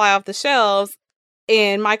issues would fly off the shelves,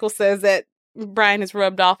 and Michael says that Brian has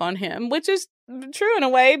rubbed off on him, which is true in a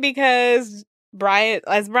way because Brian,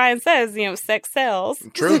 as Brian says, sex sells.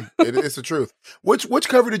 True. It's the truth. Which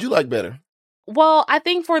cover did you like better? Well, I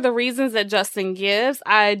think for the reasons that Justin gives,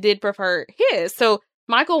 I did prefer his. So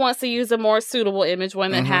Michael wants to use a more suitable image,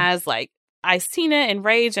 one that has like Icena and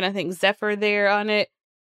Rage, and I think Zephyr there on it.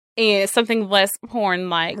 And it's something less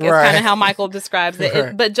porn-like. It's kind of how Michael describes it.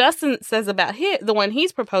 Right. But Justin says about the one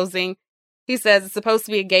he's proposing, he says it's supposed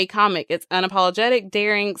to be a gay comic. It's unapologetic,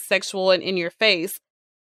 daring, sexual, and in your face.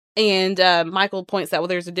 And Michael points out, well,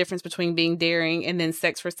 there's a difference between being daring and then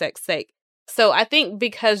sex for sex sake. So I think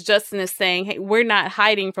because Justin is saying, hey, we're not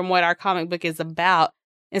hiding from what our comic book is about.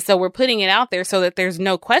 And so we're putting it out there so that there's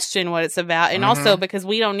no question what it's about. And also because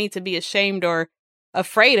we don't need to be ashamed or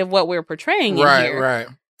afraid of what we're portraying in here. Right.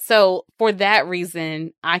 So for that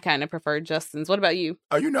reason, I kind of prefer Justin's. What about you?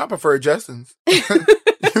 Oh, I prefer Justin's.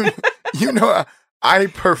 I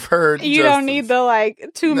preferred Justin's. You don't need the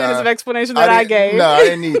 2 minutes of explanation that I gave. No, I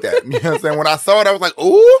didn't need that. You know what I'm saying? When I saw it, I was like,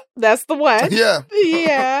 ooh. That's the one. Yeah.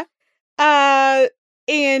 Yeah.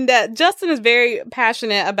 And Justin is very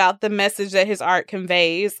passionate about the message that his art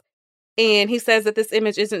conveys. And he says that this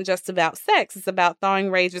image isn't just about sex. It's about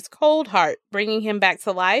thawing Rage's cold heart, bringing him back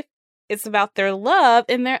to life. It's about their love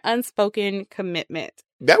and their unspoken commitment.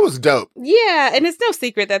 That was dope. Yeah. And it's no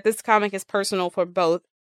secret that this comic is personal for both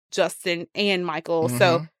Justin and Michael.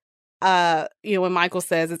 So, when Michael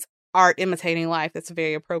says it's art imitating life, that's a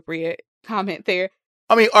very appropriate comment there.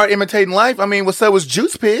 I mean, art imitating life. I mean, so was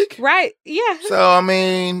Juice Pig. Right. Yeah. So, I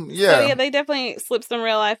mean, yeah. So, yeah, they definitely slipped some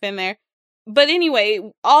real life in there. But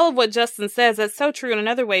anyway, all of what Justin says, that's so true in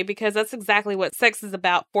another way, because that's exactly what sex is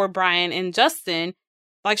about for Brian and Justin.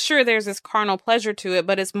 Like, sure, there's this carnal pleasure to it,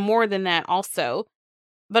 but it's more than that also.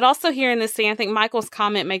 But also here in this scene, I think Michael's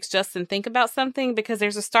comment makes Justin think about something, because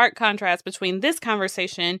there's a stark contrast between this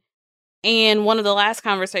conversation and one of the last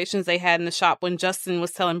conversations they had in the shop when Justin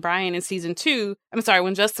was telling Brian in season 2.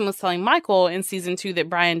 When Justin was telling Michael in season 2 that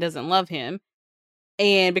Brian doesn't love him,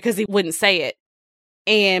 and because he wouldn't say it.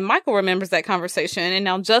 And Michael remembers that conversation, and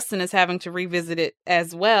now Justin is having to revisit it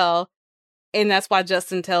as well. And that's why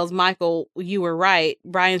Justin tells Michael, you were right.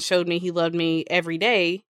 Brian showed me he loved me every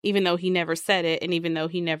day, even though he never said it and even though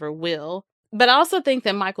he never will. But I also think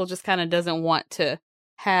that Michael just kind of doesn't want to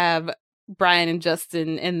have Brian and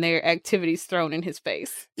Justin and their activities thrown in his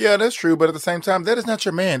face. Yeah, that's true. But at the same time, that is not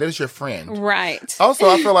your man. That is your friend. Right. Also,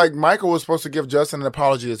 I feel like Michael was supposed to give Justin an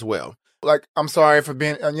apology as well. Like, I'm sorry for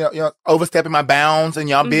being, overstepping my bounds in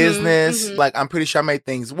y'all business. Mm-hmm. Like, I'm pretty sure I made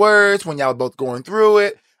things worse when y'all were both going through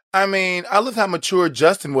it. I mean, I love how mature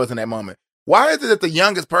Justin was in that moment. Why is it that the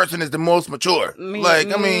youngest person is the most mature?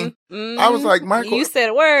 I was like, Michael. You said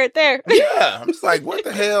a word there. Yeah. I'm just like, what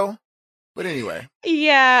the hell? But anyway.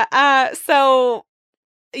 Yeah. I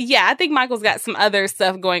think Michael's got some other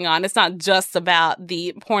stuff going on. It's not just about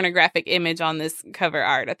the pornographic image on this cover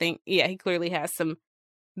art. I think, he clearly has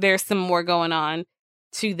there's some more going on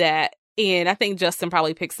to that. And I think Justin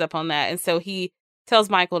probably picks up on that. And so he tells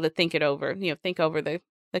Michael to think it over, think over the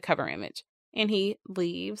cover image. And he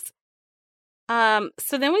leaves.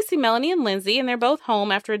 So then we see Melanie and Lindsay, and they're both home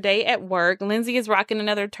after a day at work. Lindsay is rocking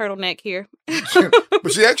another turtleneck here.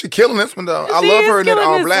 But she's actually killing this one, though. I love her in that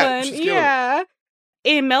all black. Yeah.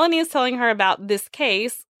 And Melanie is telling her about this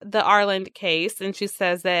case, the Arland case, and she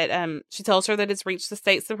says that she tells her that it's reached the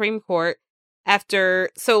state Supreme Court after.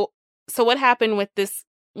 So what happened with this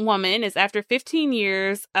woman is after 15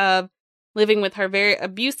 years of living with her very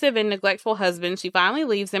abusive and neglectful husband, she finally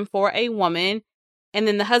leaves him for a woman. And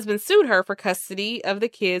then the husband sued her for custody of the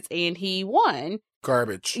kids, and he won.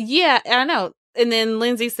 Garbage. Yeah, I know. And then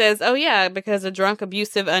Lindsay says, oh, yeah, because a drunk,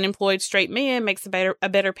 abusive, unemployed straight man makes a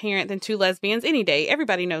better parent than 2 lesbians any day.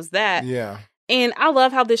 Everybody knows that. Yeah. And I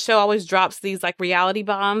love how this show always drops these like reality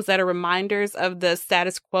bombs that are reminders of the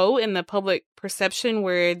status quo in the public perception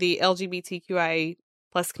where the LGBTQIA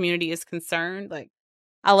plus community is concerned. Like,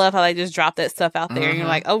 I love how they just drop that stuff out there. And you're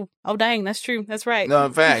like, oh, dang, that's true. That's right. No,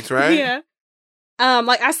 facts, right? Yeah.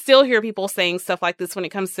 I still hear people saying stuff like this when it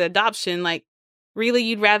comes to adoption. Like, really,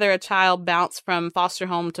 you'd rather a child bounce from foster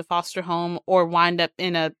home to foster home or wind up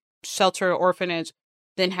in a shelter or orphanage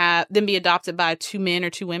than be adopted by 2 men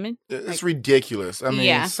or 2 women? It's ridiculous. I mean,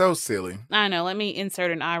 it's so silly. I know. Let me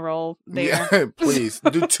insert an eye roll there. Yeah, please.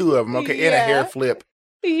 Do 2 of them, okay? And a hair flip.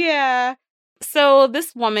 Yeah. So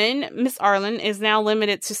this woman, Miss Arland, is now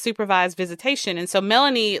limited to supervised visitation. And so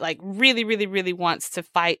Melanie, like, really, really, really wants to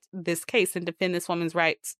fight this case and defend this woman's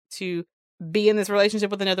rights to be in this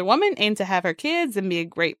relationship with another woman and to have her kids and be a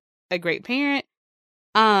great parent.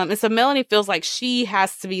 And so Melanie feels like she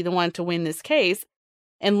has to be the one to win this case.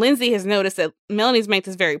 And Lindsay has noticed that Melanie's made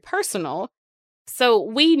this very personal. So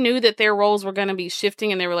we knew that their roles were going to be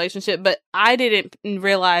shifting in their relationship, but I didn't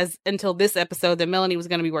realize until this episode that Melanie was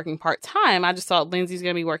going to be working part-time. I just thought Lindsay's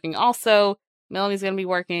going to be working also. Melanie's going to be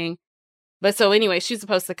working. But so anyway, she's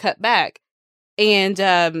supposed to cut back.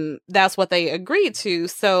 And that's what they agreed to.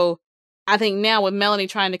 So I think now with Melanie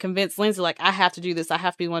trying to convince Lindsay, like, I have to do this. I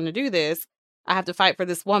have to be one to do this. I have to fight for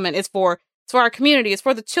this woman. It's for our community. It's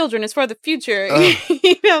for the children. It's for the future.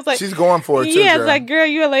 It's like, she's going for it too. Yeah, it's like, girl,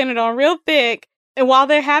 you are laying it on real thick. And while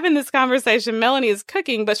they're having this conversation, Melanie is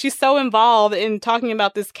cooking, but she's so involved in talking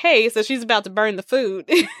about this case that she's about to burn the food.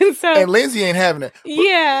 And Lindsay ain't having it.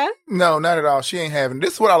 Yeah. No, not at all. She ain't having it.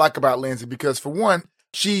 This is what I like about Lindsay, because for one,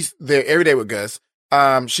 she's there every day with Gus.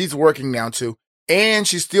 She's working now too. And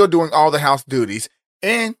she's still doing all the house duties.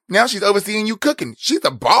 And now she's overseeing you cooking. She's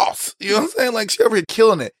a boss. You know what I'm saying? Like, she's over here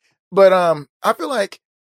killing it. But I feel like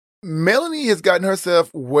Melanie has gotten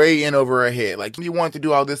herself way in over her head. Like, you want to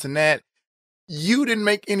do all this and that. You didn't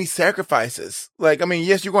make any sacrifices. Like, I mean,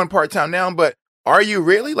 yes, you're going part-time now, but are you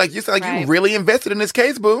really? Like, you sound like you really invested in this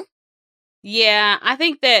case, boo. Yeah, I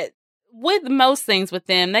think that with most things with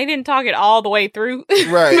them, they didn't talk it all the way through.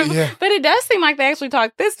 Right, yeah. But it does seem like they actually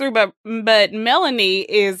talked this through, but Melanie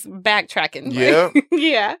is backtracking. Yeah.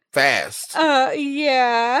 Yeah. Fast.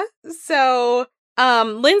 Yeah. So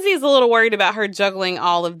Lindsay is a little worried about her juggling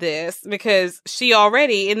all of this because she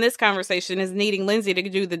already, in this conversation, is needing Lindsay to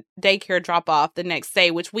do the daycare drop-off the next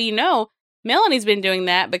day, which we know Melanie's been doing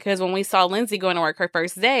that because when we saw Lindsay going to work her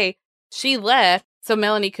first day, she left so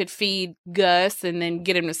Melanie could feed Gus and then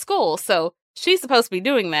get him to school. So she's supposed to be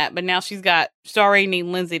doing that, but now she's already need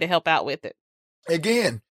Lindsay to help out with it.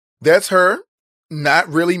 Again, that's her not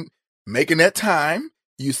really making that time.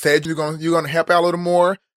 You said you're gonna help out a little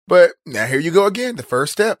more. But now here you go again, the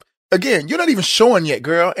first step. Again, you're not even showing yet,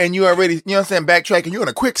 girl, and you already, you know what I'm saying, backtracking. You're on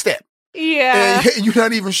a quick step. Yeah. And you're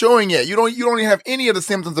not even showing yet. You don't even have any of the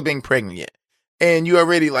symptoms of being pregnant yet. And you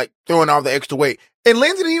already like throwing all the extra weight. And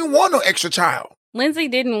Lindsay didn't even want no extra child. Lindsay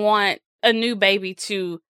didn't want a new baby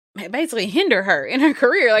to basically hinder her in her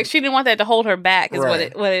career. Like, she didn't want that to hold her back, is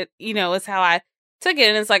Right. what it, you know, is how I took it.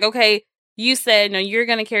 And it's like, okay, you said, no, you're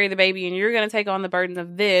going to carry the baby and you're going to take on the burdens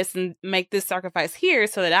of this and make this sacrifice here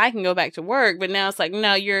so that I can go back to work. But now it's like,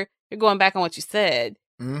 no, you're going back on what you said.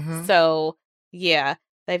 Mm-hmm. So, yeah,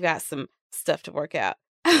 they've got some stuff to work out.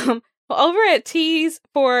 Well, over at Tees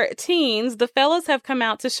for Teens, the fellas have come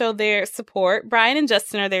out to show their support. Brian and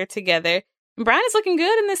Justin are there together. And Brian is looking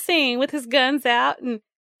good in this scene with his guns out, and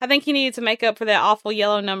I think he needed to make up for that awful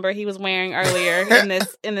yellow number he was wearing earlier in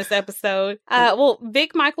this episode. Well,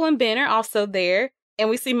 Vic, Michael, and Ben are also there, and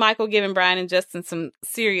we see Michael giving Brian and Justin some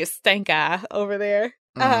serious stank eye over there.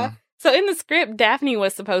 Mm-hmm. So in the script, Daphne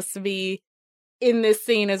was supposed to be in this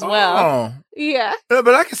scene as well. Oh. Yeah.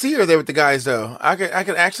 But I can see her there with the guys, though. I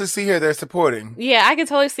could actually see her there supporting. Yeah, I could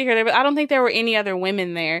totally see her there, but I don't think there were any other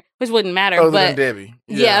women there, which wouldn't matter. Other than Debbie.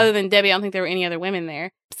 Yeah, other than Debbie, I don't think there were any other women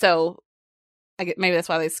there. So maybe that's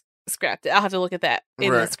why they scrapped it. I'll have to look at that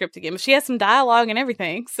in the script again. But she has some dialogue and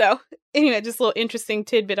everything. So anyway, just a little interesting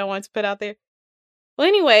tidbit I wanted to put out there. Well,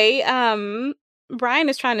 anyway, Brian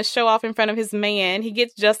is trying to show off in front of his man. He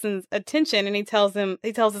gets Justin's attention and he tells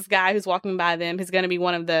this guy who's walking by them, who's going to be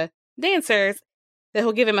one of the dancers, that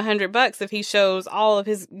he'll give him $100 if he shows all of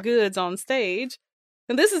his goods on stage.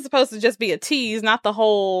 And this is supposed to just be a tease, not the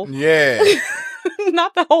whole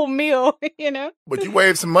not the whole meal, you know. But you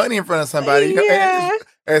wave some money in front of somebody. Yeah.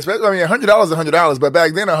 Especially, I mean, $100 is $100, but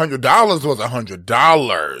back then $100 was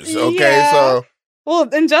 $100. Okay, yeah. so. Well,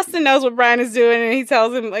 and Justin knows what Brian is doing, and he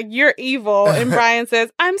tells him, like, you're evil. And Brian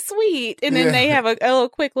says, I'm sweet. And then they have a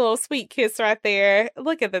quick little sweet kiss right there.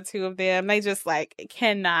 Look at the two of them. They just, like,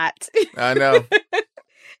 cannot. I know.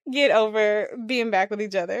 Get over being back with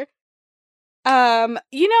each other.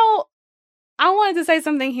 You know, I wanted to say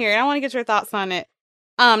something here, and I want to get your thoughts on it.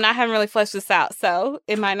 I haven't really fleshed this out, so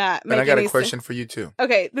it might not make any sense. And I got a question for you, too.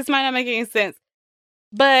 Okay, this might not make any sense.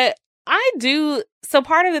 But I do. So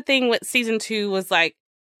part of the thing with season 2 was like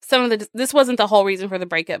this wasn't the whole reason for the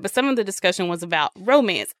breakup, but some of the discussion was about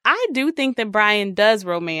romance. I do think that Brian does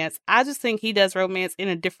romance. I just think he does romance in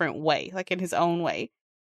a different way, like in his own way.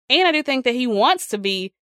 And I do think that he wants to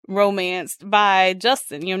be romanced by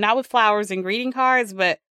Justin, you know, not with flowers and greeting cards,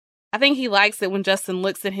 but I think he likes it when Justin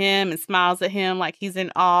looks at him and smiles at him like he's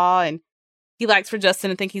in awe, and he likes for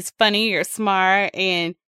Justin to think he's funny or smart,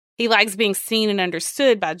 and he likes being seen and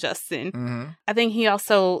understood by Justin. Mm-hmm. I think he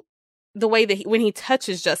also, the way that when he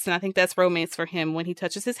touches Justin, I think that's romance for him. When he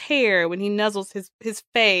touches his hair, when he nuzzles his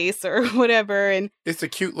face or whatever. And it's a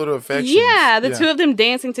cute little affection. Yeah, the two of them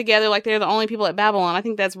dancing together like they're the only people at Babylon. I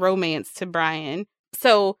think that's romance to Brian.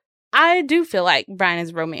 So I do feel like Brian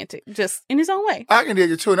is romantic, just in his own way. I can dig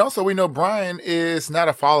it too. And also, we know Brian is not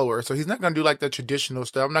a follower, so he's not going to do like the traditional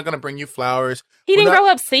stuff. I'm not going to bring you flowers. He didn't grow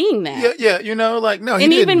up seeing that. Yeah, you know, like, no, he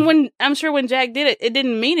and didn't. Even when, I'm sure when Jack did it, it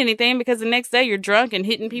didn't mean anything because the next day you're drunk and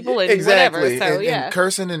hitting people and whatever. So, and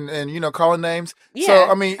cursing and, you know, calling names. Yeah. So,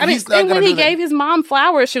 I mean, he's not going to do that. And when he gave his mom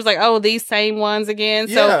flowers, she was like, oh, these same ones again.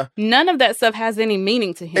 So none of that stuff has any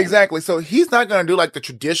meaning to him. Exactly. So he's not going to do like the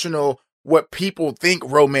traditional what people think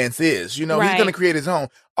romance is. You know, he's going to create his own.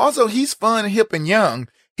 Also, he's fun, hip, and young.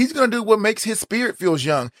 He's going to do what makes his spirit feels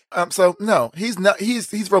young. So no, he's not.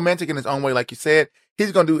 He's romantic in his own way, like you said.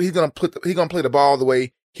 He's going to play the ball the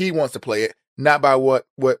way he wants to play it, not by what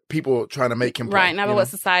people are trying to make him play. Right, not by what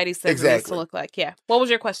society says it needs to look like. Yeah. What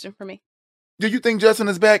was your question for me? Do you think Justin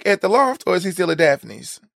is back at the loft, or is he still at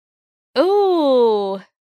Daphne's? Ooh,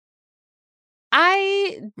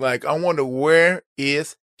 I wonder where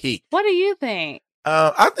is he? What do you think?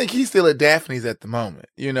 I think he's still at Daphne's at the moment.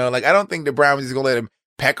 You know, like I don't think the Browns is gonna let him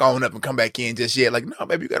pack on up and come back in just yet. Like, no,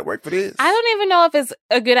 baby, you gotta work for this. I don't even know if it's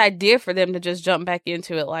a good idea for them to just jump back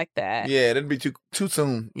into it like that. Yeah, that'd be too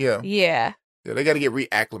soon. Yeah. Yeah, they gotta get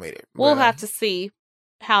reacclimated. We'll have to see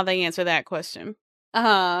how they answer that question.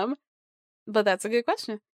 But that's a good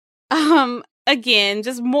question. Again,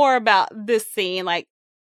 just more about this scene. Like,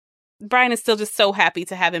 Brian is still just so happy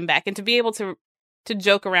to have him back and to be able to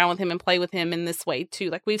joke around with him and play with him in this way too.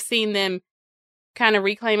 Like, we've seen them kind of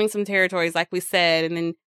reclaiming some territories, like we said, and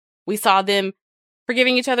then we saw them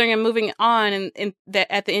forgiving each other and moving on and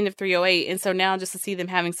at the end of 308. And so now just to see them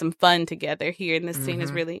having some fun together here in this scene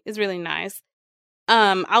is really nice.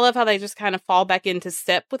 I love how they just kind of fall back into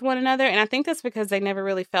step with one another, and I think that's because they never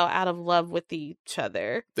really fell out of love with each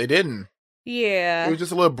other. They didn't. Yeah. It was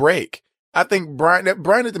just a little break. I think Brian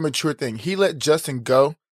did the mature thing. He let Justin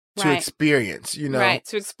go to experience, Right,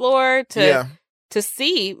 to explore, to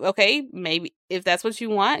see, okay, maybe if that's what you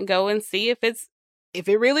want, go and see if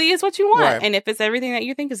it really is what you want and if it's everything that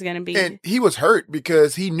you think is going to be. And he was hurt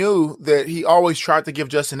because he knew that he always tried to give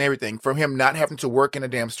Justin everything, from him not having to work in a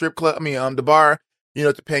damn strip club, the bar,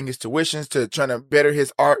 to paying his tuitions, to trying to better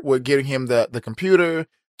his art with getting him the computer,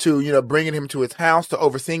 to, bringing him to his house, to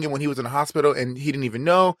overseeing him when he was in the hospital and he didn't even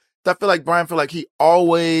know. So I feel like Brian he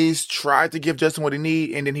always tried to give Justin what he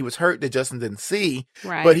needed, and then he was hurt that Justin didn't see.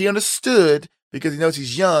 Right. But he understood because he knows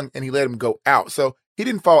he's young, and he let him go out. So he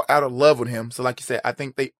didn't fall out of love with him. So like you said, I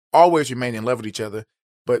think they always remained in love with each other,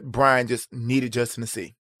 but Brian just needed Justin to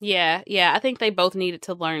see. Yeah. I think they both needed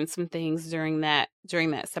to learn some things during that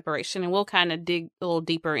separation, and we'll kind of dig a little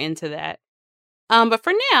deeper into that. But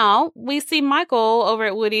for now, we see Michael over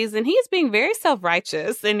at Woody's, and he's being very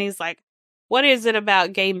self-righteous, and he's like, what is it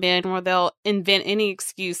about gay men where they'll invent any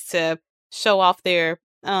excuse to show off their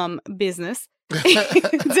business? He's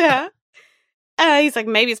like,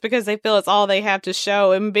 maybe it's because they feel it's all they have to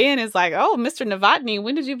show. And Ben is like, oh, Mr. Novotny,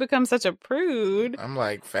 when did you become such a prude? I'm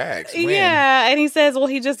like, facts. When? Yeah. And he says, well,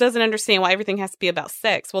 he just doesn't understand why everything has to be about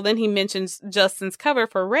sex. Well, then he mentions Justin's cover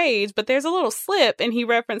for Rage, but there's a little slip and he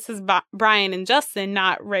references Brian and Justin,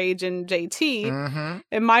 not Rage and JT. Mm-hmm.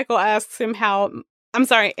 And Michael asks him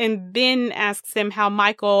and Ben asks him how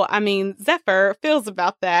Zephyr feels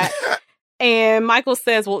about that. And Michael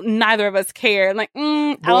says, well, neither of us care. I'm like,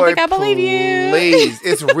 I don't think I believe you. Please.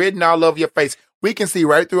 It's written all over your face. We can see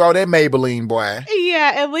right through all that Maybelline, boy.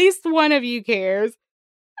 Yeah, at least one of you cares.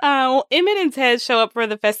 Emmett and Ted show up for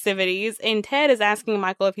the festivities, and Ted is asking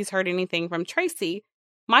Michael if he's heard anything from Tracy.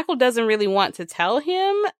 Michael doesn't really want to tell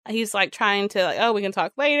him. He's like trying to we can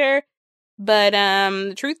talk later. But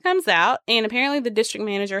the truth comes out, and apparently the district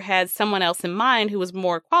manager had someone else in mind who was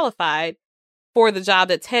more qualified for the job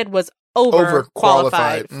that Ted was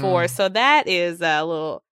overqualified for. So that is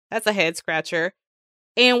that's a head scratcher.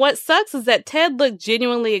 And what sucks is that Ted looked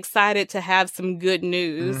genuinely excited to have some good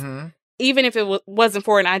news, even if it wasn't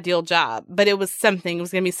for an ideal job. But it was something. It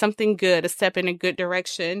was going to be something good, a step in a good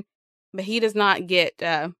direction. But he does not get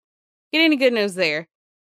any good news there.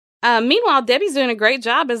 Meanwhile, Debbie's doing a great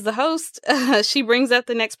job as the host. She brings up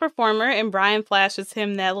the next performer, and Brian flashes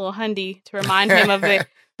him that little hundy to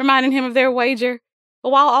reminding him of their wager. But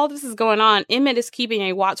while all this is going on, Emmett is keeping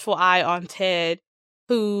a watchful eye on Ted,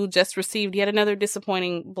 who just received yet another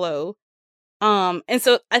disappointing blow. And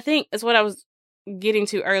so I think it's what I was getting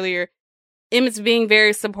to earlier. Emmett's being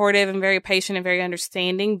very supportive and very patient and very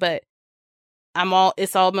understanding, but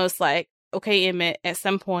it's almost like, okay, Emmett, at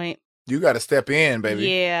some point, you got to step in, baby.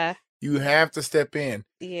 Yeah. You have to step in.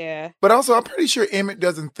 Yeah. But also, I'm pretty sure Emmett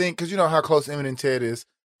doesn't think, because you know how close Emmett and Ted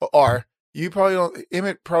are.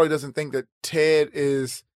 Emmett probably doesn't think that Ted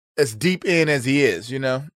is as deep in as he is,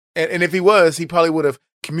 And if he was, he probably would have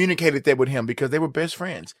communicated that with him because they were best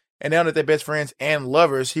friends. And now that they're best friends and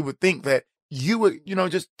lovers, he would think that you would,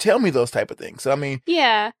 just tell me those type of things. So,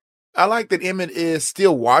 yeah. I like that Emmett is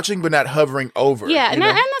still watching, but not hovering over. Yeah, and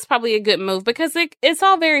that's probably a good move because it's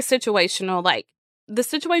all very situational. Like, the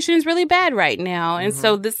situation is really bad right now. And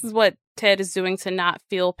so this is what Ted is doing to not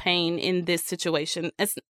feel pain in this situation.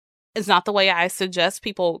 It's not the way I suggest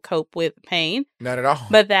people cope with pain. Not at all.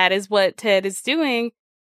 But that is what Ted is doing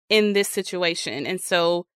in this situation. And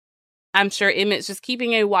so I'm sure Emmett's just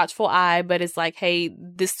keeping a watchful eye, but it's like, hey,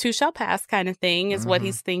 this too shall pass kind of thing is what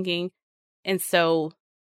he's thinking. And so,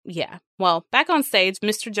 yeah. Well, back on stage,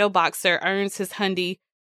 Mr. Joe Boxer earns his hundy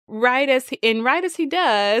right as he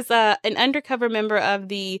does, an undercover member of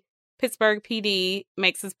the Pittsburgh PD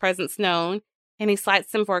makes his presence known. And he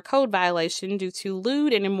cites them for a code violation due to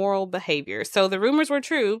lewd and immoral behavior. So the rumors were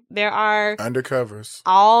true. There are undercovers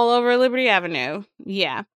all over Liberty Avenue.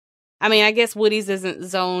 Yeah. I guess Woody's isn't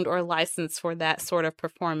zoned or licensed for that sort of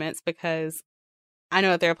performance because I know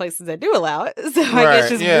that there are places that do allow it. So I guess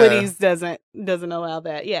just Woody's doesn't allow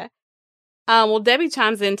that. Yeah. Well, Debbie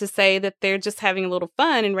chimes in to say that they're just having a little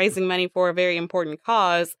fun and raising money for a very important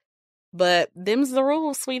cause. But them's the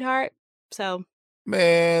rules, sweetheart. So...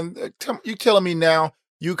 Man, you telling me now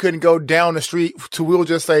you couldn't go down the street we'll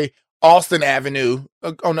just say Austin Avenue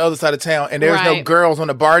on the other side of town and there's no girls on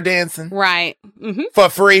the bar dancing? Right. For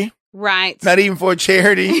free? Right. Not even for a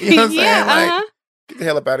charity? You know what I'm saying? Like, get the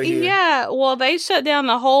hell up out of here. Yeah. Well, they shut down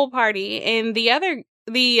the whole party and the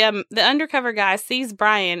undercover guy sees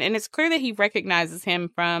Brian and it's clear that he recognizes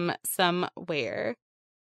him from somewhere.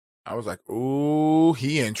 I was like, ooh,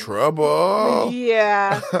 he in trouble.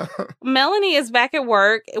 Yeah. Melanie is back at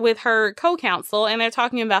work with her co-counsel, and they're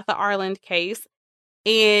talking about the Arland case.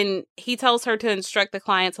 And he tells her to instruct the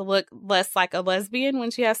client to look less like a lesbian when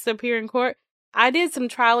she has to appear in court. I did some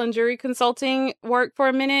trial and jury consulting work for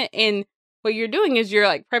a minute, and what you're doing is you're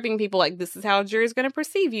like prepping people like, this is how a jury is going to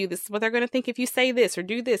perceive you. This is what they're going to think if you say this or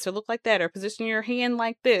do this or look like that or position your hand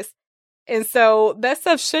like this. And so that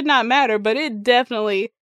stuff should not matter, but it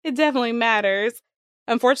definitely matters.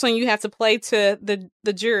 Unfortunately, you have to play to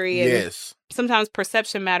the jury. And yes. Sometimes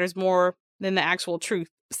perception matters more than the actual truth.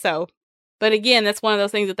 So, but again, that's one of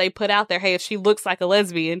those things that they put out there. Hey, if she looks like a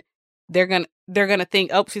lesbian, they're gonna think,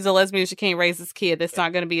 oh, she's a lesbian, she can't raise this kid. That's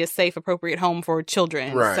not gonna be a safe, appropriate home for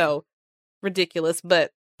children. Right. So ridiculous.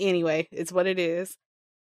 But anyway, it's what it is.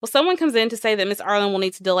 Well, someone comes in to say that Miss Arlen will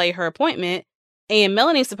need to delay her appointment, and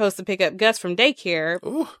Melanie's supposed to pick up Gus from daycare.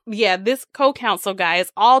 Ooh. Yeah, this co-counsel guy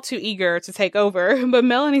is all too eager to take over, but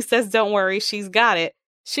Melanie says, don't worry, she's got it.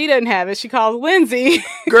 She doesn't have it. She calls Lindsay.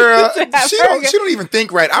 Girl, she don't even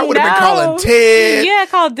think right. I would have been calling Ted. Yeah,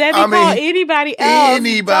 call Debbie, call anybody else.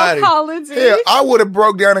 Anybody. Don't call Lindsay. Yeah, I would have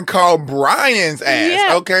broke down and called Brian's ass.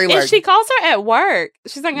 Yeah. Okay, and she calls her at work.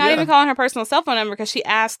 She's like not even calling her personal cell phone number because she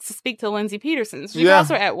asks to speak to Lindsay Peterson. She calls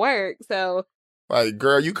her at work. So, like,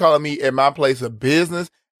 girl, you calling me at my place of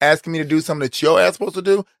business, asking me to do something that your ass supposed to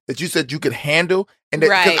do that you said you could handle, and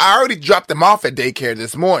because I already dropped them off at daycare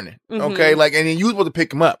this morning. Okay, like, and then you was supposed to pick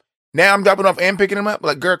them up. Now I'm dropping off and picking them up.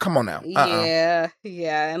 Like, girl, come on now. Yeah.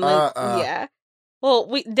 And yeah.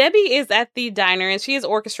 Well, Debbie is at the diner and she is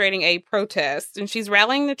orchestrating a protest, and she's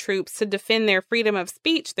rallying the troops to defend their freedom of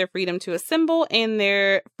speech, their freedom to assemble, and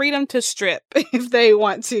their freedom to strip if they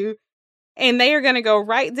want to. And they are going to go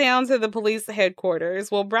right down to the police headquarters.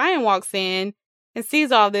 Well, Brian walks in and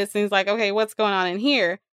sees all this and he's like, okay, what's going on in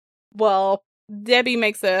here? Well, Debbie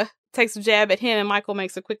takes a jab at him, and Michael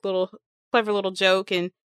makes a clever little joke,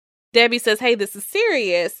 and Debbie says, hey, this is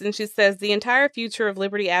serious. And she says the entire future of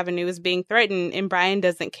Liberty Avenue is being threatened and Brian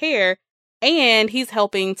doesn't care. And he's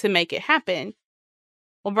helping to make it happen.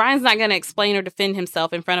 Well, Brian's not going to explain or defend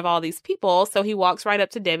himself in front of all these people. So he walks right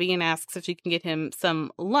up to Debbie and asks if she can get him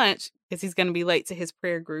some lunch because he's going to be late to his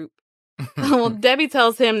prayer group. Well, Debbie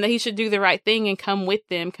tells him that he should do the right thing and come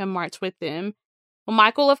march with them. Well,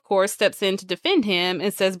 Michael, of course, steps in to defend him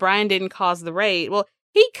and says Brian didn't cause the raid. Well,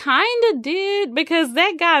 he kind of did, because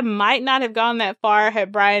that guy might not have gone that far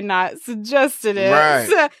had Brian not suggested it. Right.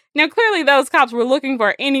 So, now, clearly, those cops were looking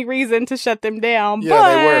for any reason to shut them down. Yeah,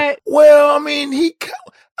 they were. Well,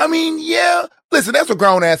 yeah. Listen, that's a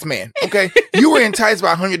grown-ass man, okay? You were enticed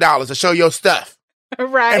by $100 to show your stuff.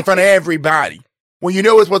 Right. In front of everybody. When you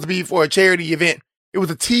know it's supposed to be for a charity event. It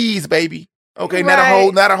was a tease, baby. Okay,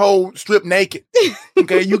 right. not a whole strip naked.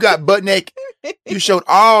 Okay, you got butt naked. You showed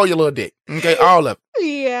all your little dick. Okay, all of it.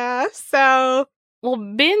 Yeah, so, well,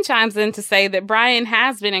 Ben chimes in to say that Brian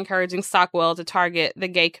has been encouraging Stockwell to target the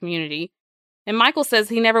gay community. And Michael says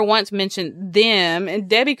he never once mentioned them. And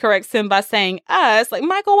Debbie corrects him by saying us. Like,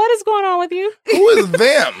 Michael, what is going on with you? Who is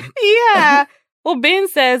them? Yeah. Well, Ben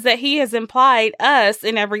says that he has implied us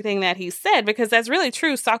in everything that he said, because that's really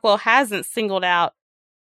true. Stockwell hasn't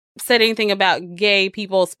said anything about gay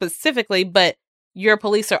people specifically, but your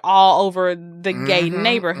police are all over the gay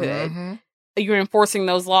neighborhood. You're enforcing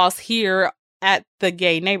those laws here at the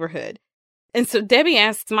gay neighborhood. And so Debbie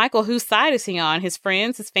asks Michael, whose side is he on? His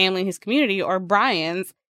friends, his family, his community, or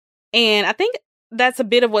Brian's? And I think that's a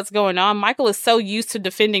bit of what's going on. Michael is so used to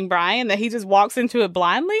defending Brian that he just walks into it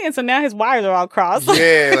blindly. And so now his wires are all crossed.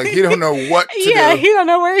 Yeah, like he don't know what to do. Yeah, he don't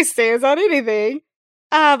know where he stands on anything.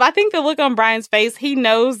 I think the look on Brian's face, he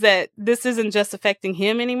knows that this isn't just affecting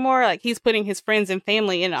him anymore. Like, he's putting his friends and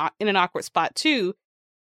family in an awkward spot too.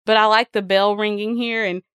 But I like the bell ringing here,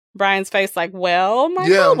 and Brian's face like, well,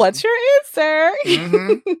 Michael, what's your answer?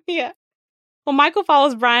 Yeah. Well, Michael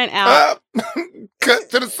follows Brian out. Cut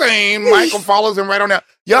to the scene. Michael follows him right on out.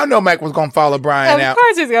 Y'all know Mike was going to follow Brian out. Of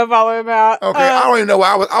course he's going to follow him out. Okay, I don't even know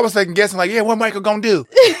why. I was second guessing, like, yeah, what Michael going to do?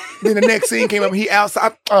 Then the next scene came up, he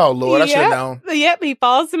outside. Oh, Lord, I should have known. Yep, he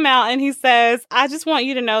follows him out, and he says, I just want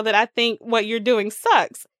you to know that I think what you're doing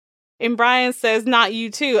sucks. And Brian says, not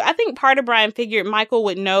you too. I think part of Brian figured Michael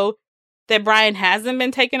would know that Brian hasn't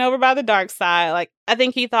been taken over by the dark side. Like, I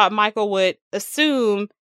think he thought Michael would assume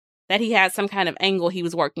that he had some kind of angle he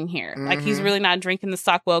was working here. Like, he's really not drinking the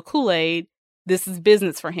Stockwell Kool-Aid. This is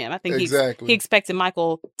business for him. I think he expected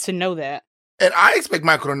Michael to know that. And I expect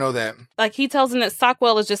Michael to know that. Like, he tells him that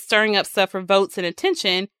Stockwell is just stirring up stuff for votes and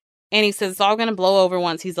attention, and he says it's all going to blow over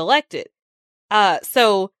once he's elected.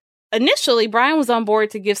 So initially, Brian was on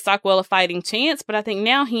board to give Stockwell a fighting chance, but I think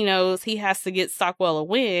now he knows he has to get Stockwell a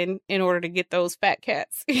win in order to get those fat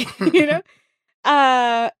cats, you know?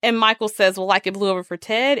 And Michael says, well, like it blew over for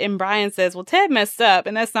Ted. And Brian says, well, Ted messed up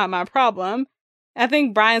and that's not my problem. I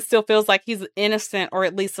think Brian still feels like he's innocent or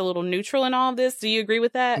at least a little neutral in all of this. Do you agree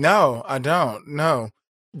with that? No, I don't. No.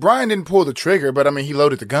 Brian didn't pull the trigger, but I mean, he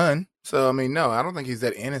loaded the gun. So, I mean, no, I don't think he's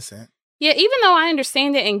that innocent. Yeah, even though I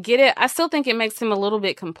understand it and get it, I still think it makes him a little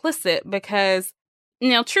bit complicit because,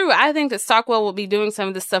 true, I think that Stockwell will be doing some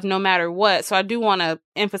of this stuff no matter what. So I do want to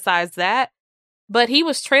emphasize that. But he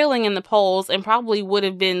was trailing in the polls and probably would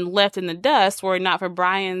have been left in the dust were it not for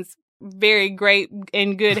Brian's very great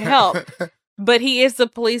and good help. But he is the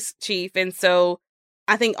police chief. And so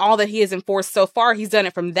I think all that he has enforced so far, he's done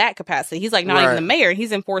it from that capacity. He's like not even the mayor.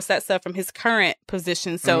 He's enforced that stuff from his current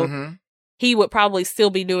position. So he would probably still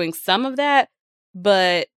be doing some of that.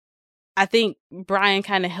 But I think Brian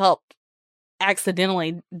kind of helped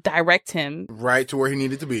accidentally direct him right to where he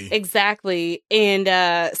needed to be. Exactly. And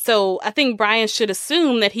so I think Brian should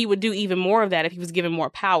assume that he would do even more of that if he was given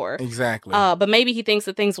more power. Exactly. But maybe he thinks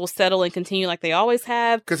that things will settle and continue like they always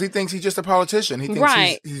have. Because he thinks he's just a politician. He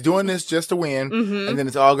thinks he's doing this just to win, and then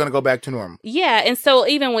it's all going to go back to normal. Yeah, and so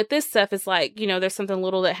even with this stuff, it's like, there's something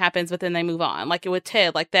little that happens, but then they move on. Like with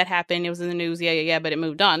Ted, like that happened, it was in the news, but it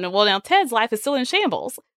moved on. Well, now Ted's life is still in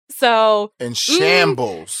shambles. So in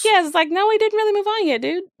shambles. Yeah, it's like, no, we didn't really move on yet,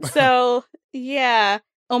 dude. So yeah.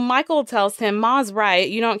 Well, Michael tells him, Ma's right.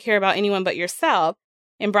 You don't care about anyone but yourself.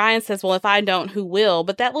 And Brian says, well, if I don't, who will?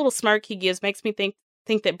 But that little smirk he gives makes me think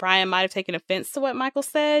that Brian might have taken offense to what Michael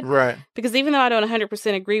said. Right. Because even though I don't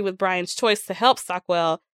 100% agree with Brian's choice to help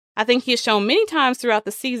Stockwell, I think he has shown many times throughout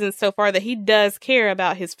the season so far that he does care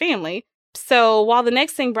about his family. So while the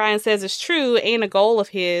next thing Brian says is true and a goal of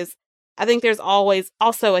his, I think there's always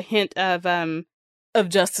also a hint of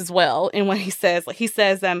just as well in what he says. Like he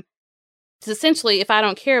says, essentially, if I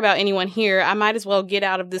don't care about anyone here, I might as well get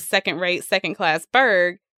out of this second-rate, second-class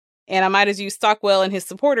burg, and I might as use Stockwell and his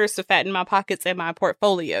supporters to fatten my pockets and my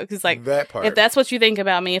portfolio. Because like, that part. If that's what you think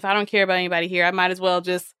about me, if I don't care about anybody here, I might as well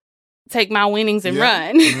just take my winnings and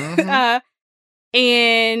run. Mm-hmm.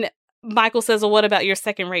 And Michael says, well, what about your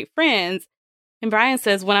second-rate friends? And Brian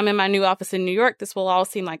says, when I'm in my new office in New York, this will all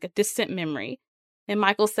seem like a distant memory. And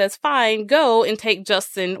Michael says, fine, go and take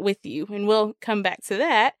Justin with you. And we'll come back to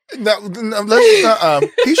that. No,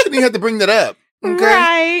 he shouldn't even have to bring that up. Okay?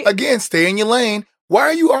 Right. Again, stay in your lane. Why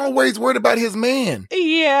are you always worried about his man?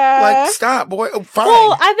 Yeah. Like, stop, boy. Oh, fine.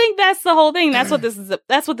 Well, I think that's the whole thing. That's what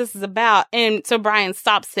this is about. And so Brian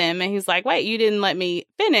stops him and he's like, wait, you didn't let me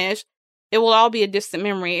finish. It will all be a distant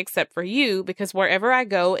memory except for you, because wherever I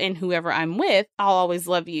go and whoever I'm with, I'll always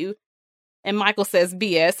love you. And Michael says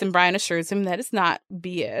BS, and Brian assures him that it's not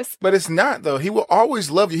BS. But it's not, though. He will always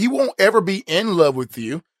love you. He won't ever be in love with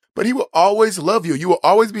you, but he will always love you. You will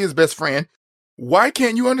always be his best friend. Why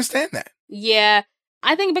can't you understand that? Yeah,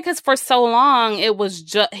 I think because for so long, it was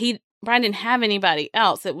just, Brian didn't have anybody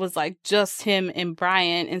else. It was like just him and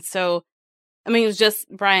Brian. And so, it was just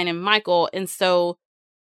Brian and Michael. And so,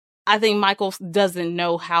 I think Michael doesn't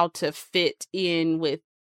know how to fit in with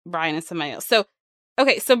Brian and somebody else. So,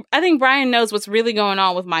 okay, so I think Brian knows what's really going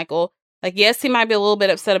on with Michael. Like, yes, he might be a little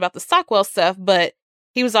bit upset about the Stockwell stuff, but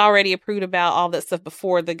he was already approved about all that stuff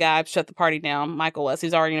before the guy shut the party down. Michael was.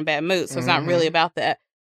 He's already in a bad mood, so it's not really about that.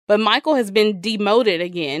 But Michael has been demoted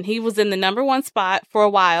again. He was in the number one spot for a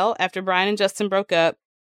while after Brian and Justin broke up.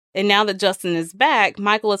 And now that Justin is back,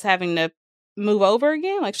 Michael is having to move over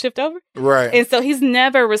again, like shift over. Right. And so he's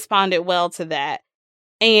never responded well to that.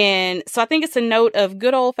 And so I think it's a note of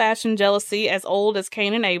good old-fashioned jealousy, as old as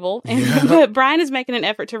Cain and Abel. But Brian is making an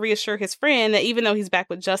effort to reassure his friend that even though he's back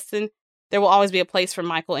with Justin, there will always be a place for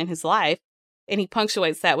Michael in his life. And he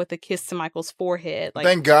punctuates that with a kiss to Michael's forehead. Like,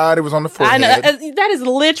 thank God it was on the forehead. I know, that is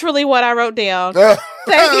literally what I wrote down. Thank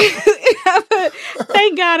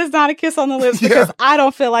God it's not a kiss on the lips, because I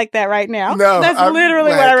don't feel like that right now. No, that's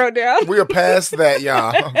literally what I wrote down. We are past that,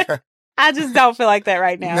 y'all. Okay. I just don't feel like that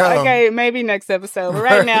right now. No. Okay, maybe next episode. But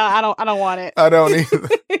right now, I don't want it. I don't either.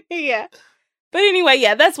 Yeah. But anyway,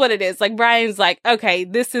 yeah, that's what it is. Like, Brian's like, okay,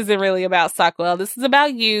 this isn't really about Stockwell. This is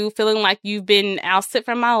about you feeling like you've been ousted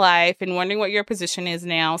from my life and wondering what your position is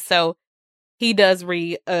now. So he does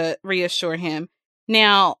reassure him.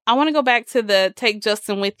 Now, I want to go back to the take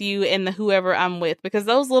Justin with you and the whoever I'm with, because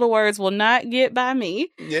those little words will not get by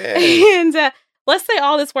me. Yeah. And let's say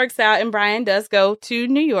all this works out and Brian does go to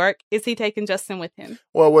New York. Is he taking Justin with him?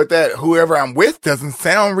 Well, with that, whoever I'm with doesn't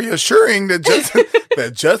sound reassuring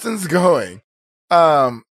that Justin's going.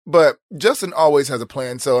 But Justin always has a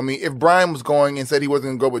plan. So, if Brian was going and said he wasn't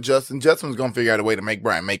going to go with Justin, Justin was going to figure out a way to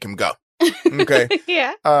make him go. Okay.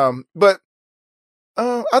 Yeah. But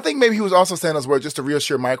I think maybe he was also saying those words just to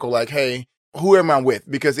reassure Michael, like, hey, who am I with?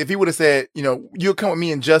 Because if he would have said, you'll come with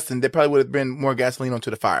me and Justin, there probably would have been more gasoline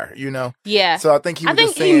onto the fire, Yeah. So I think he was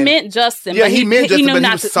just saying, he meant Justin. Yeah, but he meant Justin,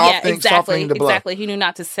 but he was softening the blow. Exactly. He knew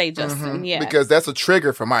not to say Justin. Mm-hmm. Yeah. Because that's a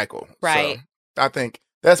trigger for Michael. Right. So I think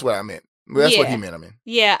that's what I meant. That's what he meant,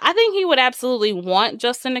 Yeah, I think he would absolutely want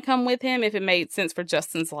Justin to come with him if it made sense for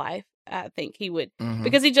Justin's life. I think he would. Mm-hmm.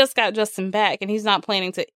 Because he just got Justin back, and he's not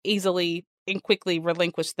planning to easily and quickly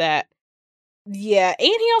relinquish that. Yeah, and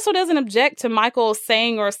he also doesn't object to Michael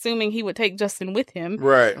saying or assuming he would take Justin with him.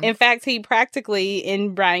 Right. In fact, he practically,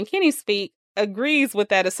 in Brian Kenny speak, agrees with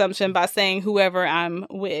that assumption by saying whoever I'm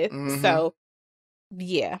with. Mm-hmm. So,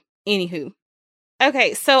 yeah. Anywho.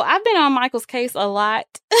 Okay, so I've been on Michael's case a lot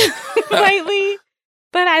lately,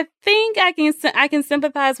 but I think I can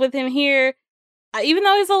sympathize with him here, even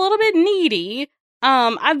though he's a little bit needy.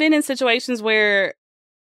 I've been in situations where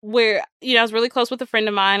I was really close with a friend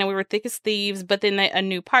of mine and we were thick as thieves, but then a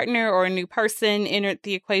new partner or a new person entered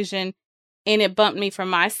the equation and it bumped me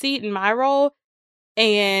from my seat and my role.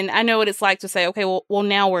 And I know what it's like to say, okay, well,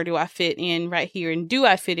 now where do I fit in right here? And do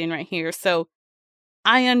I fit in right here? So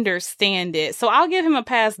I understand it. So I'll give him a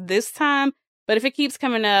pass this time, but if it keeps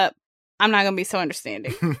coming up, I'm not going to be so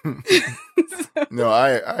understanding. No,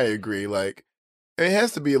 I agree. Like, it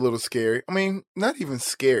has to be a little scary. I mean, not even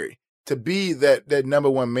scary. To be that number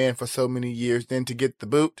one man for so many years, then to get the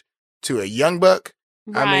boot to a young buck,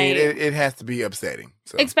 right. I mean, it has to be upsetting.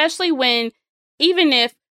 So. Especially when, even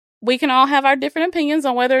if we can all have our different opinions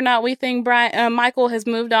on whether or not we think Michael has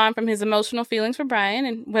moved on from his emotional feelings for Brian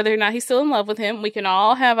and whether or not he's still in love with him. We can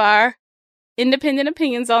all have our independent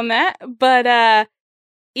opinions on that. But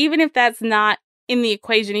even if that's not in the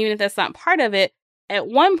equation, even if that's not part of it, at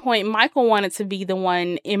one point, Michael wanted to be the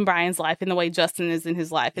one in Brian's life in the way Justin is in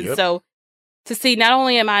his life. And so to see, not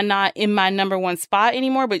only am I not in my number one spot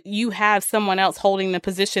anymore, but you have someone else holding the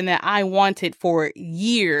position that I wanted for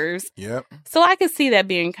years. Yep. So I could see that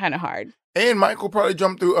being kind of hard. And Michael probably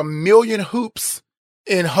jumped through a million hoops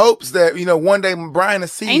in hopes that, one day Brian will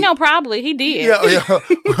see. Probably. He did. Yeah.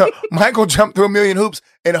 Michael jumped through a million hoops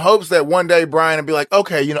in hopes that one day Brian would be like,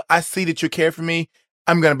 okay, I see that you care for me.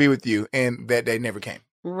 I'm going to be with you. And that day never came.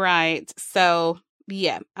 Right. So,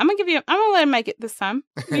 yeah. I'm going to let him make it this time,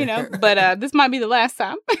 but this might be the last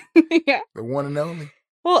time. Yeah. The one and only.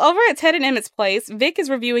 Well, over at Ted and Emmett's place, Vic is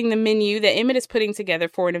reviewing the menu that Emmett is putting together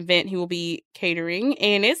for an event he will be catering,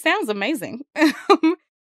 and it sounds amazing.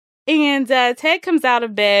 And Ted comes out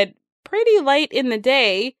of bed pretty late in the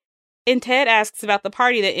day, and Ted asks about the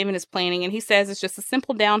party that Emmett is planning, and he says it's just a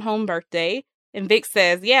simple down-home birthday. And Vic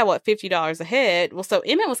says, yeah, what, $50 a head? Well, so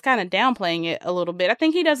Emmett was kind of downplaying it a little bit. I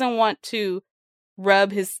think he doesn't want to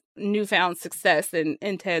rub his newfound success in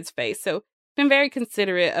Ted's face. So been very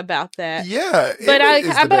considerate about that. Yeah. But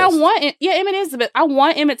I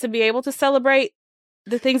want Emmett to be able to celebrate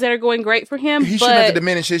the things that are going great for him. He shouldn't have to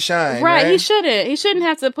diminish his shine. Right. He shouldn't. He shouldn't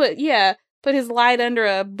have to put his light under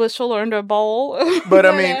a bushel or under a bowl. But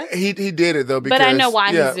I mean, he did it though. Because, but I know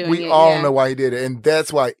why he's doing it. We all know why he did it. And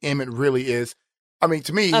that's why Emmett really is. I mean,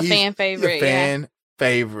 to me, he's fan favorite. A fan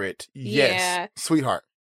favorite. Yes. Yeah. Sweetheart.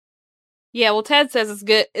 Yeah. Well, Ted says it's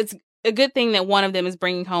good. It's a good thing that one of them is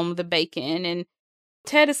bringing home the bacon. And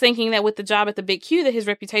Ted is thinking that with the job at the Big Q, that his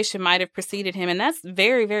reputation might have preceded him. And that's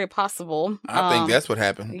very, very possible. I think that's what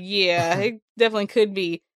happened. Yeah, it definitely could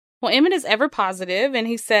be. Well, Emmett is ever positive, and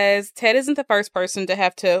he says Ted isn't the first person to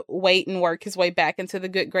have to wait and work his way back into the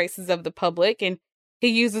good graces of the public. And he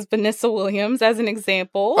uses Vanessa Williams as an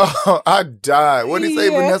example. Oh, I died. What did he say?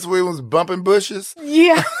 Vanessa Williams bumping bushes?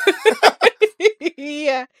 Yeah.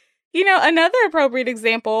 Yeah. Another appropriate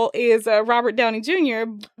example is Robert Downey Jr.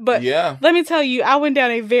 But let me tell you, I went down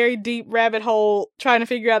a very deep rabbit hole trying to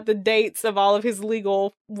figure out the dates of all of his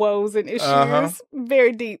legal woes and issues. Uh-huh.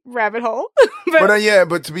 Very deep rabbit hole.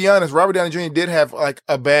 But to be honest, Robert Downey Jr. did have like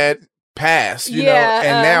a bad past, you know,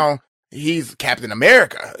 and now he's Captain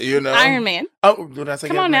America, Iron Man. Oh, did I say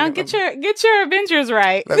Come on now, get your Avengers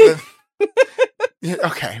right.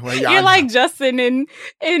 Okay, well, you're like Justin in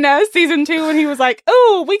season 2 when he was like,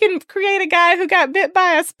 "Oh, we can create a guy who got bit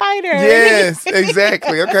by a spider." Yes,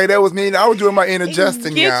 exactly. Okay, that was me. I was doing my inner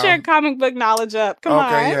Justin. Get your comic book knowledge up. Come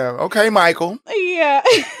on. Okay, yeah. Okay, Michael. Yeah.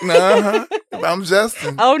 I'm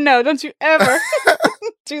Justin. Oh no! Don't you ever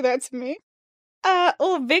do that to me.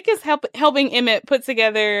 Vic is helping Emmett put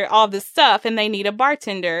together all this stuff, and they need a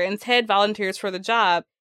bartender. And Ted volunteers for the job.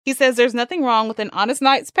 He says there's nothing wrong with an honest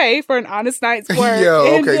night's pay for an honest night's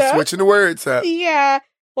work. Switching the words up. Yeah.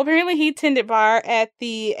 Well, apparently he tended bar at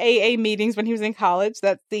the AA meetings when he was in college.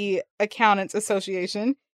 That's the Accountants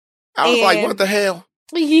Association. I was like, what the hell?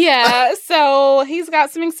 Yeah. So he's got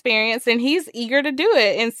some experience and he's eager to do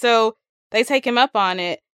it. And so they take him up on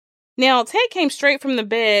it. Now, Ted came straight from the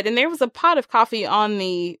bed, and there was a pot of coffee on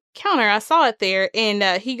the counter. I saw it there,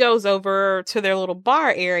 and he goes over to their little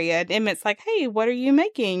bar area, and Emmett's like, hey, what are you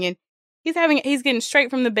making? And he's getting straight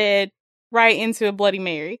from the bed right into a Bloody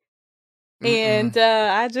Mary. And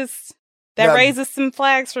that raises some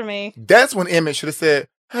flags for me. That's when Emmett should have said,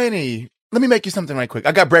 honey, let me make you something right quick.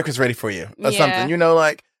 I got breakfast ready for you or something,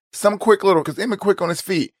 like some quick little, because Emmett quick on his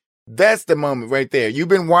feet. That's the moment right there. You've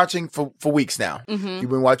been watching for weeks now. You've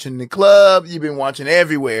been watching the club. You've been watching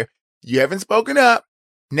everywhere. You haven't spoken up.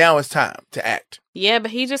 Now it's time to act. Yeah,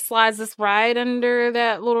 but he just slides this right under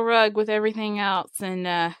that little rug with everything else.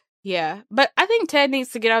 And yeah, but I think Ted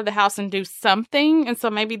needs to get out of the house and do something. And so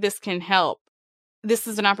maybe this can help. This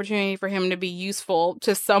is an opportunity for him to be useful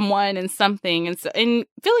to someone and something. And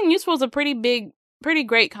feeling useful is a pretty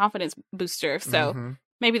great confidence booster. So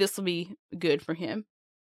maybe this will be good for him.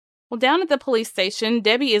 Well, down at the police station,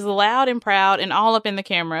 Debbie is loud and proud and all up in the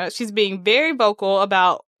camera. She's being very vocal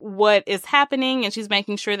about what is happening, and she's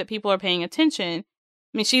making sure that people are paying attention.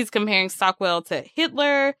 I mean, she's comparing Stockwell to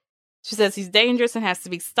Hitler. She says he's dangerous and has to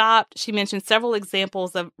be stopped. She mentioned several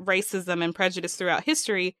examples of racism and prejudice throughout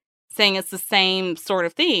history, saying it's the same sort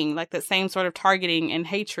of thing, like the same sort of targeting and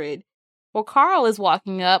hatred. Well, Carl is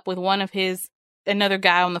walking up with another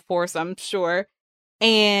guy on the force, I'm sure.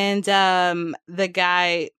 And the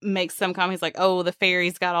guy makes some comment. He's like, oh, the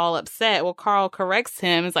fairies got all upset. Well, Carl corrects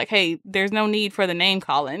him. It's like, hey, there's no need for the name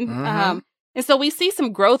calling. And so we see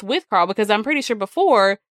some growth with Carl, because I'm pretty sure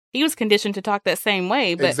before he was conditioned to talk that same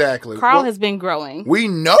way. But exactly. Carl has been growing. We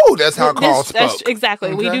know that's how Carl spoke. Exactly.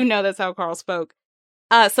 Okay. We do know that's how Carl spoke.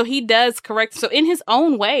 So he does correct. So in his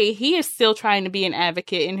own way, he is still trying to be an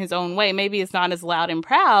advocate in his own way. Maybe it's not as loud and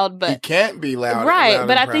proud, but he can't be loud. Right. Loud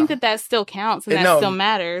but I proud. think that still counts and that still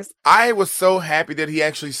matters. I was so happy that he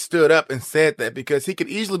actually stood up and said that, because he could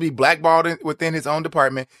easily be blackballed within his own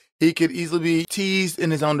department. He could easily be teased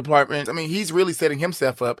in his own department. I mean, he's really setting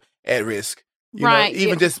himself up at risk. You know,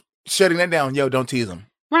 even just shutting that down. Yo, don't tease him.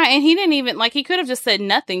 Right. And he didn't even, he could have just said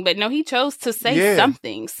nothing, but no, he chose to say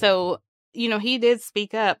something. So, he did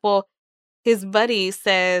speak up. Well, his buddy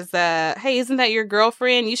says, hey, isn't that your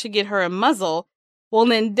girlfriend? You should get her a muzzle. Well,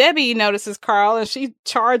 then Debbie notices Carl and she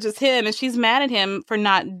charges him, and she's mad at him for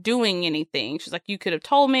not doing anything. She's like, you could have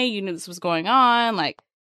told me, you knew this was going on. Like,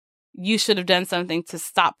 you should have done something to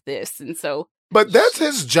stop this. And so. But that's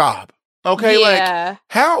his job. Okay. Yeah.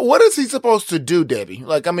 What is he supposed to do, Debbie?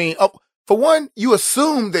 For one, you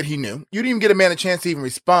assumed that he knew. You didn't even get a man a chance to even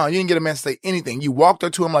respond. You didn't get a man to say anything. You walked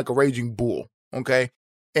up to him like a raging bull. Okay.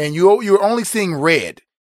 And you were only seeing red.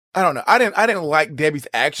 I don't know. I didn't like Debbie's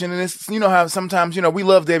action in this. You know how sometimes, we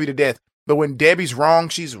love Debbie to death, but when Debbie's wrong,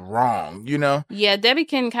 she's wrong, Yeah, Debbie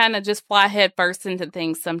can kind of just fly head first into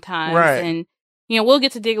things sometimes. Right. And, we'll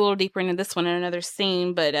get to dig a little deeper into this one in another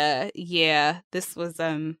scene, but this was, I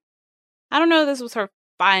don't know, this was her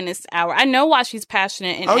finest hour. I know why she's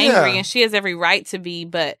passionate and angry, and she has every right to be,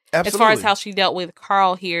 but As far as how she dealt with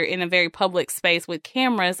Carl here in a very public space with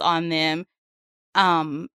cameras on them,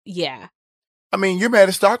 yeah. I mean, you're mad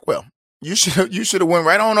at Stockwell. You should have went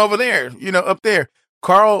right on over there, up there.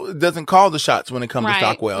 Carl doesn't call the shots when it comes to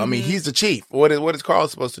Stockwell. I mean, he's the chief. What is Carl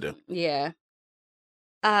supposed to do? Yeah.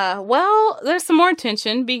 Well, there's some more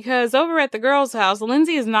tension, because over at the girls' house,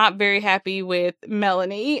 Lindsay is not very happy with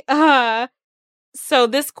Melanie. So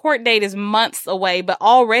this court date is months away, but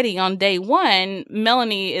already on day one,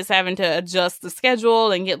 Melanie is having to adjust the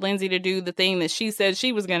schedule and get Lindsay to do the thing that she said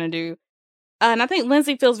she was going to do. And I think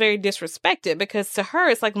Lindsay feels very disrespected, because to her,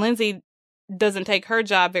 it's like Lindsay doesn't take her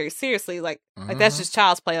job very seriously. Like that's just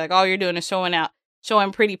child's play. Like all you're doing is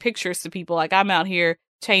showing pretty pictures to people. Like I'm out here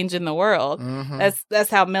changing the world.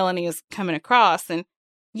 That's how Melanie is coming across. And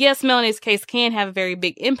yes, Melanie's case can have a very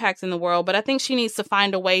big impact in the world, but I think she needs to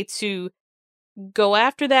find a way to go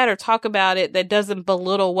after that or talk about it that doesn't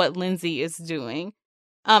belittle what Lindsay is doing.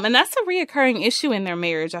 And that's a reoccurring issue in their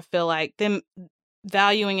marriage. I feel like them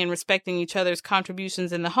valuing and respecting each other's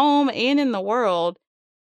contributions in the home and in the world.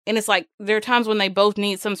 And it's like there are times when they both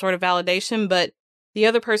need some sort of validation, but the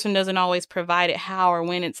other person doesn't always provide it how or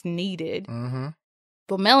when it's needed.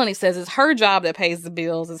 But Melanie says it's her job that pays the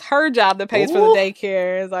bills. It's her job that pays for the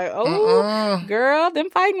daycare. It's like, girl, them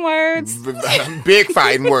fighting words. Big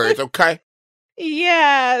fighting words, okay?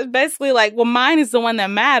 Yeah, basically like, well, mine is the one that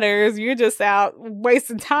matters. You're just out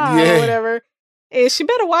wasting time or whatever. And she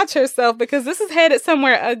better watch herself, because this is headed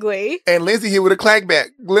somewhere ugly. And Lindsay here with a clackback.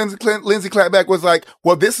 Lindsay clackback was like,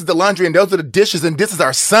 well, this is the laundry and those are the dishes and this is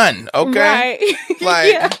our son, okay?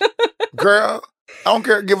 Right. Girl, I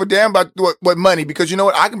don't give a damn about what money, because you know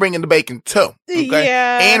what? I can bring in the bacon too, okay?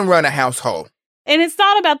 Yeah. And run a household. And it's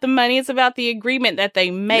not about the money. It's about the agreement that they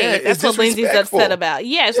made. Yeah, that's what Lindsay's upset about.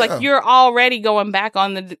 Yeah, it's like you're already going back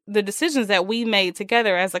on the decisions that we made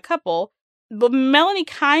together as a couple. But Melanie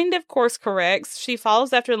kind of course corrects. She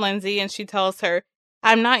follows after Lindsay and she tells her,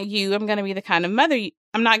 I'm not you. I'm going to be the kind of mother.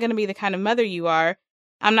 I'm not going to be the kind of mother you are.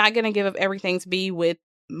 I'm not going to give up everything to be with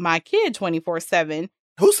my kid 24/7.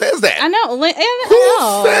 Who says that? I know.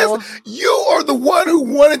 Who says you are the one who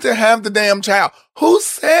wanted to have the damn child? Who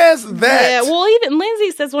says that? Yeah, well, even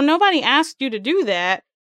Lindsay says, well, nobody asked you to do that.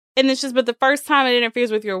 And it's just, but the first time it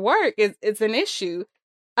interferes with your work, it's an issue.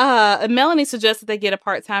 Melanie suggests that they get a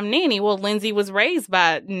part-time nanny. Well, Lindsay was raised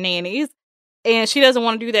by nannies, and she doesn't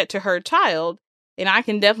want to do that to her child. And I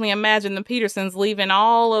can definitely imagine the Petersons leaving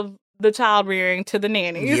all of the child rearing to the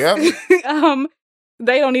nannies. Yeah.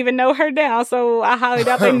 They don't even know her now, so I highly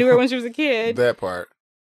doubt they knew her when she was a kid. That part.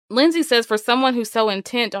 Lindsay says, for someone who's so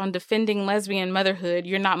intent on defending lesbian motherhood,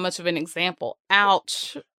 you're not much of an example.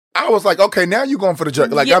 Ouch. I was like, okay, now you're going for the joke.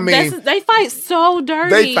 Like, yeah, I mean, they fight so dirty.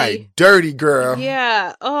 They fight dirty, girl.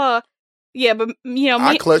 Yeah. Yeah, but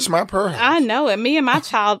I clutched my pearls. I know it. Me and my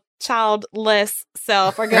childless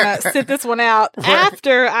self are gonna sit this one out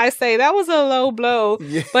after I say that was a low blow.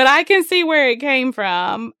 Yeah. But I can see where it came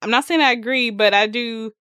from. I'm not saying I agree, but I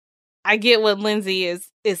get what Lindsay is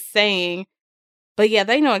saying. But yeah,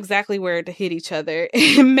 they know exactly where to hit each other.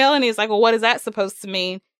 And Melanie is like, well, what is that supposed to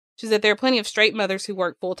mean? She said there are plenty of straight mothers who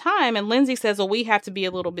work full time, and Lindsay says, well, we have to be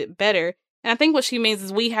a little bit better. And I think what she means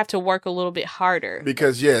is we have to work a little bit harder.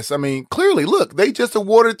 Because, yes, I mean, clearly, look, they just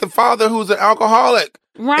awarded the father who's an alcoholic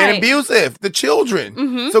and abusive, the children.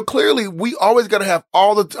 Mm-hmm. So clearly, we always got to have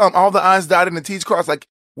all the I's dotted and the T's crossed. Like,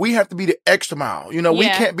 we have to be the extra mile. We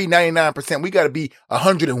can't be 99%. We got to be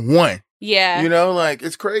 101. Yeah. Like,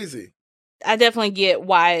 it's crazy. I definitely get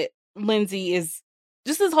why Lindsay is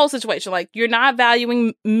just this whole situation. Like, you're not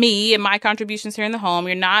valuing me and my contributions here in the home.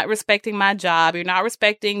 You're not respecting my job. You're not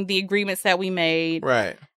respecting the agreements that we made.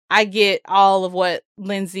 Right. I get all of what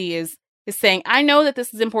Lindsay is saying. I know that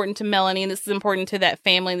this is important to Melanie and this is important to that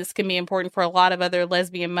family. And this can be important for a lot of other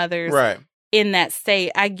lesbian mothers in that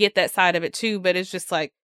state. I get that side of it too, but it's just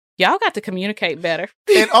like, y'all got to communicate better.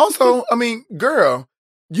 And also, I mean, girl,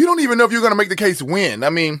 you don't even know if you're going to make the case win. I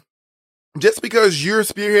mean, just because you're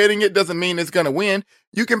spearheading it doesn't mean it's going to win.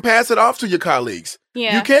 You can pass it off to your colleagues.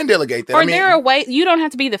 Yeah. You can delegate that. Or there are ways, you don't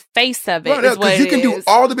have to be the face of it. Because you can do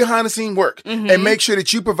all the behind the scene work and make sure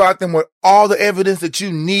that you provide them with all the evidence that you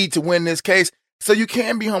need to win this case so you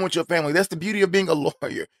can be home with your family. That's the beauty of being a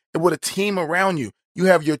lawyer. And with a team around you. You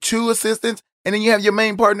have your two assistants and then you have your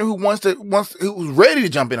main partner who's ready to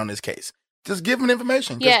jump in on this case. Just give them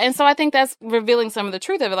information. Yeah, and so I think that's revealing some of the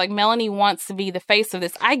truth of it. Like, Melanie wants to be the face of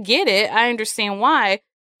this. I get it. I understand why.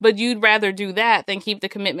 But you'd rather do that than keep the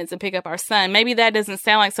commitments and pick up our son. Maybe that doesn't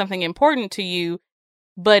sound like something important to you,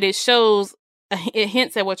 but it shows, it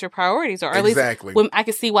hints at what your priorities are. Or exactly. At least I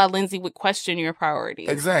can see why Lindsay would question your priorities.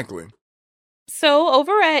 Exactly. So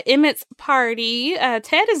over at Emmett's party,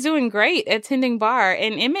 Ted is doing great at tending bar,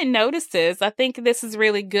 and Emmett notices. I think this is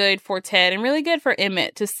really good for Ted and really good for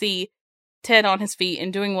Emmett to see Ted on his feet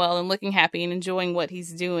and doing well and looking happy and enjoying what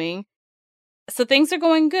he's doing. So things are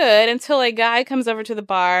going good until a guy comes over to the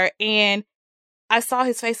bar, and I saw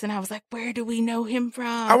his face and I was like, where do we know him from?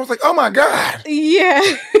 I was like, oh my God. Yeah.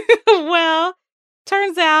 Well,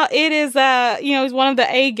 turns out it is, he's one of the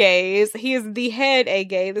A-gays. He is the head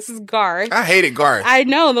A-gay. This is Garth. I hated Garth. I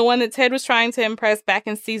know, the one that Ted was trying to impress back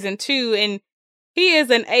in season 2. And he is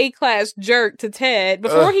an A-class jerk to Ted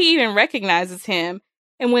before he even recognizes him.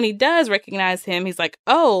 And when he does recognize him, he's like,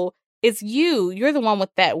 oh, it's you. You're the one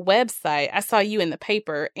with that website. I saw you in the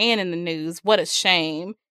paper and in the news. What a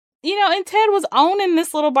shame. And Ted was owning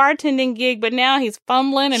this little bartending gig, but now he's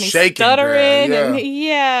fumbling and he's stuttering. Girl,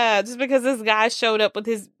 yeah. And just because this guy showed up with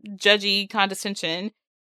his judgy condescension,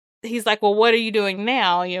 he's like, well, what are you doing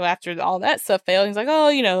now? After all that stuff failed, he's like,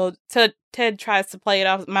 oh, Ted tries to play it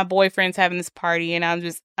off. My boyfriend's having this party and I'm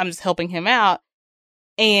just helping him out.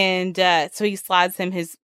 And so he slides him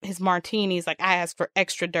his martini. He's like, I asked for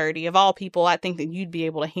extra dirty. Of all people, I think that you'd be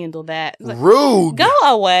able to handle that. Like, rude. Go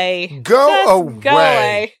away. Go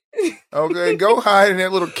away. Okay, go hide in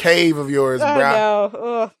that little cave of yours, bro.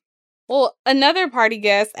 No. Well, another party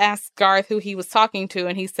guest asks Garth who he was talking to,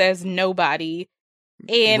 and he says nobody.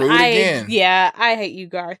 And rude again. I hate you,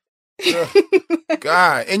 Garth.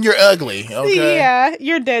 God, and you're ugly. Okay. Yeah,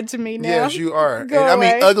 you're dead to me now. Yes, you are. Go away.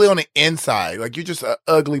 I mean, ugly on the inside. Like, you're just an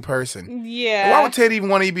ugly person. Yeah. Why would Ted even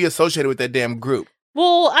want to be associated with that damn group?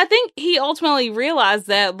 Well, I think he ultimately realized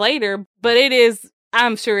that later, but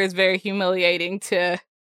I'm sure it's very humiliating to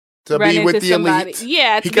to be with the elite.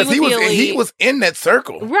 Yeah, because he was in that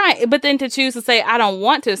circle. Right. But then to choose to say, I don't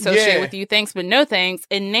want to associate with you, thanks, but no thanks.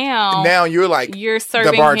 And now you're like you're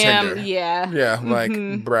serving the bartender. him. Yeah. Yeah, like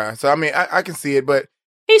bruh. So I mean I can see it, but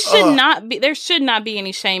he should not be. There should not be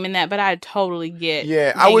any shame in that, but I totally get.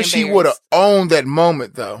 Yeah, I wish he would have owned that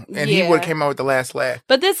moment though, and he would have came out with the last laugh.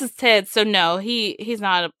 But this is Ted, so no, he's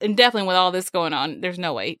not. And definitely with all this going on, there's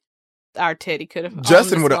no way our Teddy could have.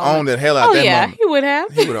 Justin would have owned the hell out of that moment. He would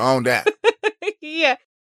have. He would have owned that. Yeah.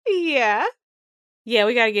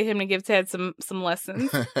 We got to get him to give Ted some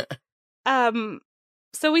lessons.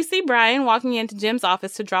 So we see Brian walking into Jim's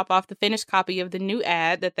office to drop off the finished copy of the new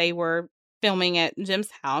ad that they were filming at Jim's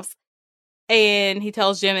house. And he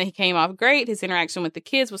tells Jim that he came off great. His interaction with the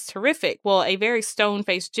kids was terrific. Well, a very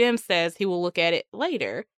stone-faced Jim says he will look at it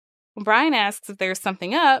later. Brian asks if there's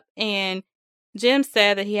something up, and Jim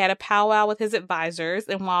said that he had a powwow with his advisors,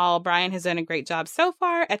 and while Brian has done a great job so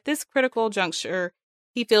far, at this critical juncture,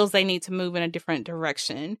 he feels they need to move in a different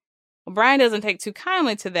direction. Well, Brian doesn't take too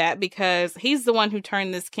kindly to that because he's the one who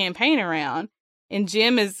turned this campaign around, and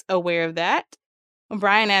Jim is aware of that.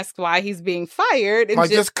 Brian asks why he's being fired. And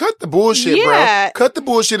just cut the bullshit, bro. Cut the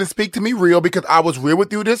bullshit and speak to me real, because I was real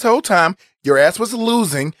with you this whole time. Your ass was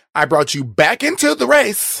losing. I brought you back into the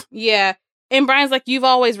race. Yeah. And Brian's like, you've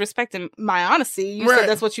always respected my honesty. You said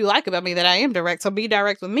that's what you like about me, that I am direct. So be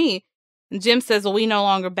direct with me. And Jim says, well, we no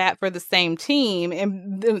longer bat for the same team.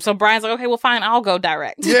 And so Brian's like, okay, well, fine. I'll go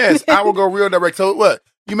direct. Yes, I will go real direct. So what?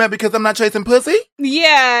 You mad because I'm not chasing pussy?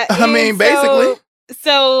 Yeah. I mean, basically.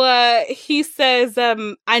 So he says,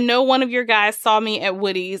 I know one of your guys saw me at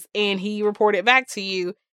Woody's and he reported back to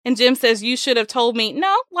you. And Jim says, you should have told me.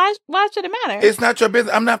 No, why should it matter? It's not your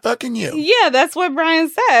business. I'm not fucking you. Yeah, that's what Brian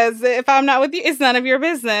says. If I'm not with you, it's none of your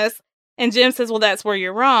business. And Jim says, well, that's where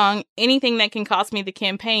you're wrong. Anything that can cost me the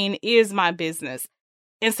campaign is my business.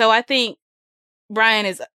 And so I think Brian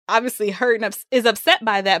is obviously hurt and is upset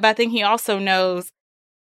by that. But I think he also knows,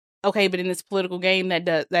 okay, but in this political game,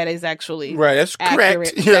 that is actually right. That's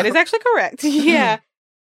accurate. Correct. Yeah. That is actually correct. Yeah.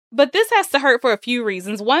 But this has to hurt for a few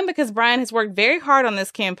reasons. One, because Brian has worked very hard on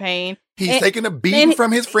this campaign. He's taken a beating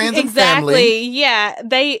from his friends and family. Exactly. Yeah.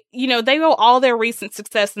 They owe all their recent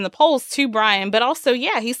success in the polls to Brian. But also,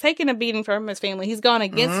 yeah, he's taken a beating from his family. He's gone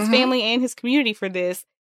against his family and his community for this.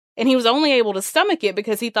 And he was only able to stomach it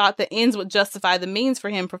because he thought the ends would justify the means for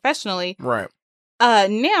him professionally. Right.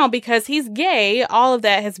 Now, because he's gay, all of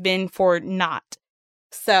that has been for naught.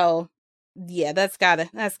 So, yeah, that's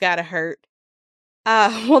gotta hurt.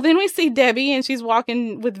 Well, then we see Debbie, and she's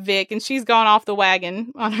walking with Vic, and she's gone off the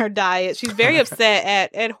wagon on her diet. She's very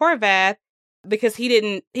upset at Horvath because he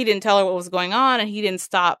didn't tell her what was going on, and he didn't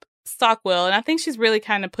stop Stockwell. And I think she's really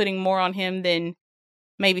kind of putting more on him than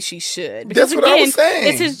maybe she should. Because, that's what I was saying.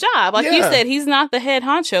 It's his job. Like you said, he's not the head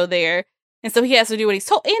honcho there. And so he has to do what he's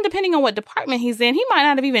told. And depending on what department he's in, he might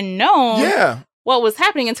not have even known what was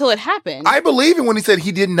happening until it happened. I believe him when he said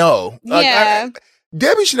he didn't know. Yeah.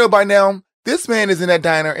 Debbie should know by now, this man is in that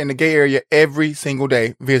diner in the gay area every single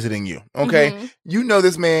day visiting you. Okay? Mm-hmm. You know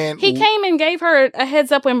this man. He came and gave her a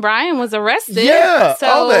heads up when Brian was arrested. Yeah. So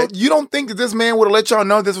all that. You don't think that this man would have let y'all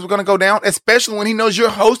know this was going to go down, especially when he knows you're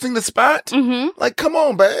hosting the spot? Mm-hmm. Like, come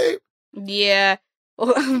on, babe. Yeah.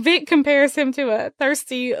 Well, Vic compares him to a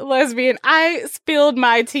thirsty lesbian. I spilled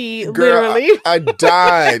my tea, girl, literally. I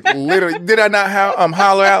died, literally. Did I not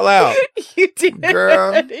holler out loud? You did.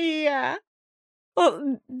 Girl. Yeah.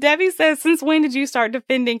 Well, Debbie says, since when did you start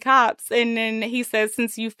defending cops? And then he says,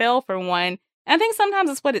 since you fell for one. And I think sometimes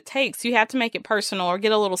it's what it takes. You have to make it personal or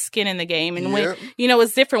get a little skin in the game. And when,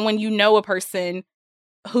 it's different when you know a person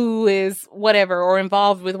who is whatever or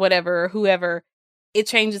involved with whatever or whoever. It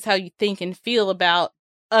changes how you think and feel about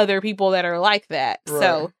other people that are like that. Right.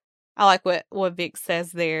 So I like what Vic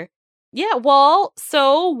says there. Yeah, well,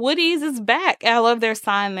 so Woody's is back. I love their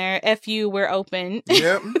sign there. FU, we're open.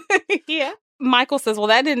 Yep. Yeah. Michael says, well,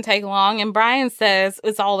 that didn't take long. And Brian says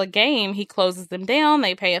it's all a game. He closes them down.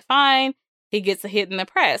 They pay a fine. He gets a hit in the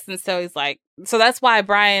press. And so he's like, so that's why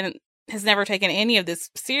Brian has never taken any of this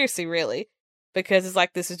seriously, really, because it's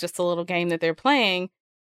like, this is just a little game that they're playing.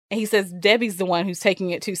 And he says Debbie's the one who's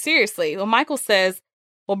taking it too seriously. Well, Michael says,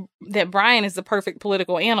 that Brian is the perfect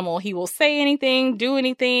political animal. He will say anything, do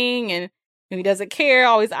anything, and he doesn't care.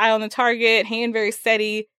 Always eye on the target, hand very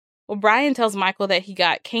steady. Well, Brian tells Michael that he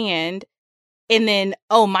got canned. And then,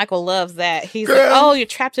 Michael loves that. He's like, you're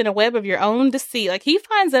trapped in a web of your own deceit. Like, he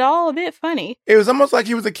finds it all a bit funny. It was almost like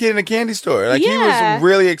he was a kid in a candy store. Like, he was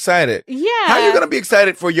really excited. Yeah. How are you going to be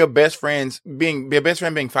excited for your best friend being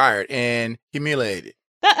fired and humiliated?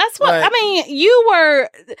 That's what, I mean, you were,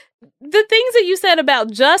 the things that you said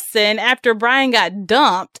about Justin after Brian got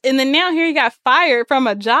dumped, and then now here he got fired from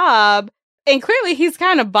a job, and clearly he's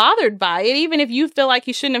kind of bothered by it, even if you feel like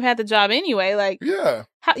he shouldn't have had the job anyway. Like, yeah,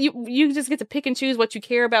 how you just get to pick and choose what you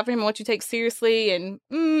care about for him and what you take seriously, and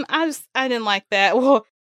I didn't like that. Well,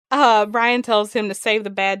 Brian tells him to save the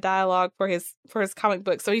bad dialogue for his comic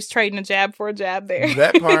book, so he's trading a jab for a jab there.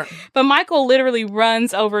 That part. But Michael literally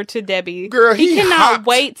runs over to Debbie. Girl, he cannot hopped.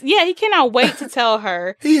 wait. Yeah, he cannot wait to tell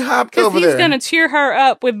her. He hopped over there. Because he's gonna cheer her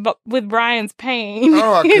up with Brian's pain.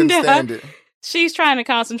 Oh, I couldn't stand it. She's trying to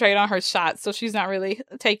concentrate on her shots, so she's not really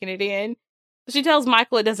taking it in. She tells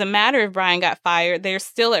Michael it doesn't matter if Brian got fired. They're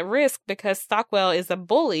still at risk because Stockwell is a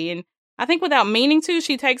bully, and I think without meaning to,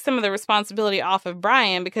 she takes some of the responsibility off of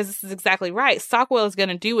Brian, because this is exactly right. Stockwell is going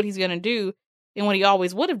to do what he's going to do and what he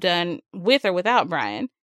always would have done with or without Brian.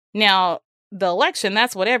 Now, the election,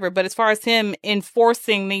 that's whatever. But as far as him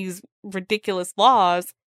enforcing these ridiculous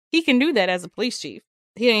laws, he can do that as a police chief.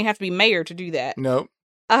 He didn't even have to be mayor to do that. Nope.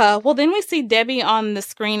 Well, then we see Debbie on the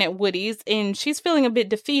screen at Woody's, and she's feeling a bit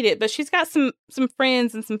defeated, but she's got some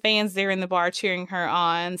friends and some fans there in the bar cheering her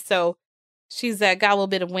on. So she's got a little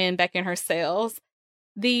bit of wind back in her sails.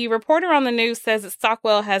 The reporter on the news says that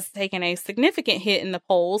Stockwell has taken a significant hit in the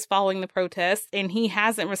polls following the protests, and he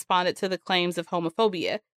hasn't responded to the claims of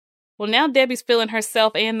homophobia. Well, now Debbie's feeling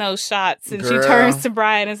herself and those shots, and Girl. she turns to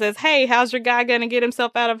Brian and says, "Hey, how's your guy going to get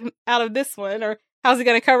himself out of this one? Or how's he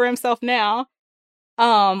going to cover himself now?"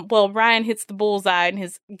 Well, Brian hits the bullseye in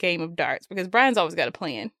his game of darts, because Brian's always got a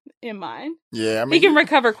plan in mind. Yeah, I mean, he can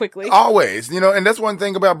recover quickly. Always, and that's one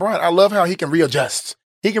thing about Brian. I love how he can readjust.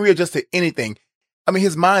 He can readjust to anything. I mean,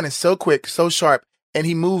 his mind is so quick, so sharp, and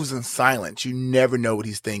he moves in silence. You never know what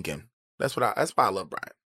he's thinking. That's why I love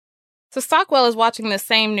Brian. So Stockwell is watching the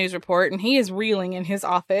same news report, and he is reeling in his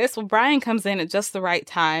office. Well, Brian comes in at just the right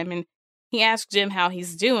time, and he asks Jim how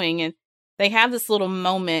he's doing, and they have this little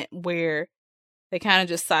moment where they kind of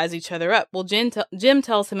just size each other up. Well, Jim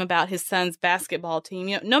tells him about his son's basketball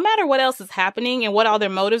team. No matter what else is happening and what all their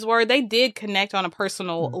motives were, they did connect on a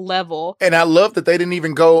personal level. And I love that they didn't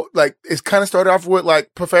even go, like, it's kind of started off with,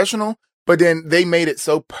 like, professional, but then they made it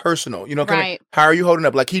so personal. Right. How are you holding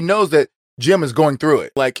up? Like, he knows that Jim is going through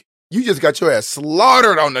it. Like, you just got your ass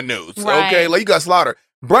slaughtered on the news. Right. Okay? Like, you got slaughtered.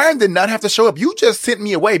 Brian did not have to show up. You just sent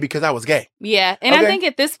me away because I was gay. Yeah. And I think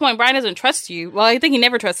at this point, Brian doesn't trust you. Well, I think he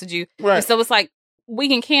never trusted you. Right. And so it's like,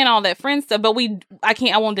 we can all that friend stuff, but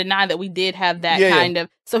I won't deny that we did have that kind of.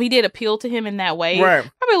 So he did appeal to him in that way. Right.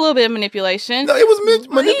 Probably a little bit of manipulation. No, it was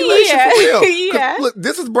manipulation for real. Yeah. Look,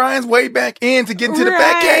 this is Brian's way back in to get to the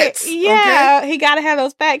fat cats. Yeah. Okay? He got to have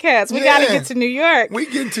those fat cats. We got to get to New York. We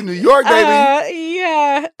get to New York, baby.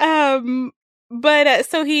 Yeah. But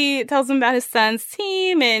so he tells him about his son's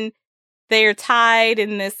team, and they're tied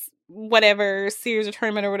in this whatever Sears or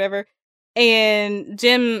tournament or whatever. And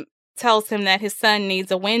Jim tells him that his son needs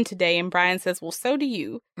a win today, and Brian says, "Well, so do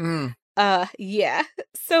you." Yeah.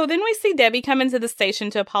 So then we see Debbie come into the station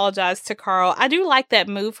to apologize to Carl. I do like that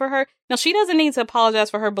move for her. Now, she doesn't need to apologize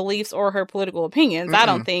for her beliefs or her political opinions. I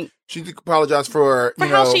don't think. She apologized for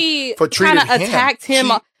how she kind of attacked him.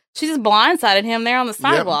 She just blindsided him there on the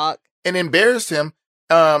sidewalk. And embarrassed him.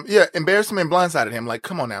 Embarrassed him and blindsided him. Like,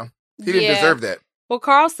 come on now. He didn't deserve that. Well,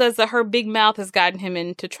 Carl says that her big mouth has gotten him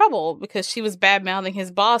into trouble because she was bad-mouthing his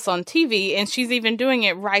boss on TV, and she's even doing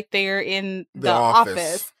it right there in the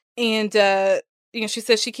office. And, she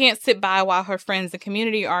says she can't sit by while her friends and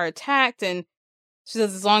community are attacked, and she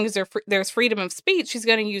says as long as there's freedom of speech, she's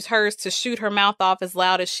going to use hers to shoot her mouth off as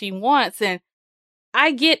loud as she wants. And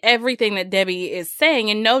I get everything that Debbie is saying,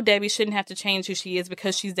 and no, Debbie shouldn't have to change who she is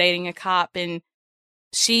because she's dating a cop, and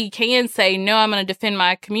she can say, no, I'm going to defend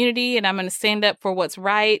my community, and I'm going to stand up for what's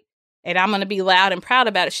right, and I'm going to be loud and proud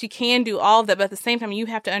about it. She can do all of that, but at the same time, you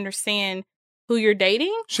have to understand who you're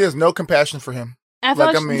dating. She has no compassion for him. I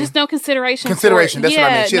thought just no consideration. Consideration, that's what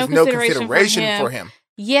I mean. She has no consideration for him.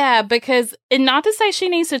 Yeah, because, and not to say she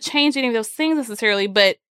needs to change any of those things necessarily,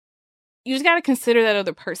 but you just got to consider that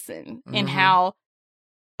other person and how,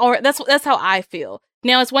 or that's how I feel.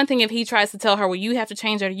 Now, it's one thing if he tries to tell her, well, you have to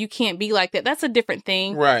change her, you can't be like that. That's a different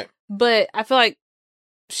thing. Right. But I feel like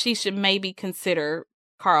she should maybe consider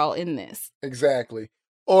Carl in this. Exactly.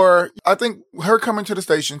 Or I think her coming to the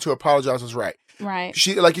station to apologize was right. Right.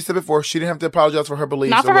 She, like you said before, she didn't have to apologize for her beliefs.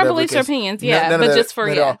 Not for her beliefs or opinions, but just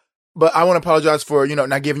for, But I want to apologize for,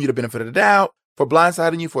 not giving you the benefit of the doubt, for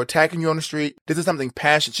blindsiding you, for attacking you on the street. This is something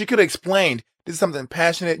passionate. She could have explained, this is something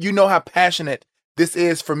passionate. You know how passionate this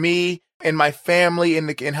is for me and my family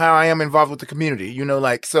and how I am involved with the community.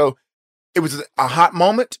 So it was a hot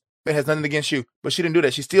moment. It has nothing against you. But she didn't do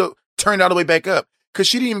that. She still turned all the way back up. because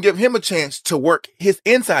she didn't even give him a chance to work his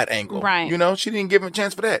inside angle. Right. You know, she didn't give him a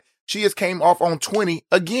chance for that. She just came off on 20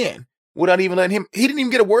 again without even letting him. He didn't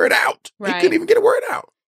even get a word out. Right. He couldn't even get a word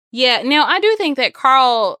out. Yeah. Now, I do think that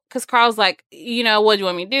because Carl's like, you know, what do you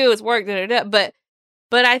want me to do? It's work,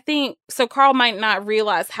 But I think, so Carl might not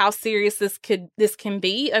realize how serious this can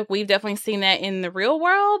be. Like, we've definitely seen that in the real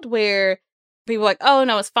world where people are like, oh,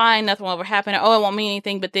 no, it's fine. Nothing will ever happen. Oh, it won't mean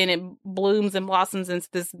anything. But then it blooms and blossoms into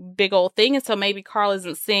this big old thing. And so maybe Carl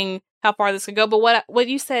isn't seeing how far this could go. But what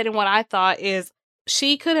you said and what I thought is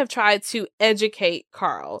she could have tried to educate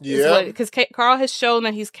Carl. Yeah. Because Carl has shown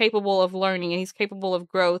that he's capable of learning and he's capable of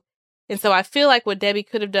growth. And so I feel like what Debbie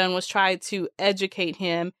could have done was try to educate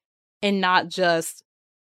him and not just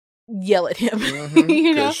yell at him.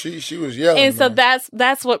 You know, she was yelling, and so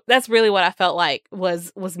that's really what I felt like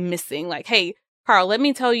was missing. Like, hey, Carl, let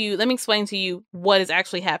me explain to you what is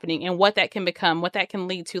actually happening and what that can become, what that can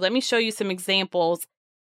lead to. Let me show you some examples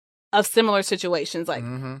of similar situations. Like,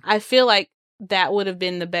 I feel like that would have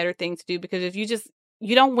been the better thing to do, because if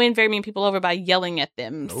you don't win very many people over by yelling at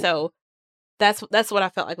them. Nope. So that's what I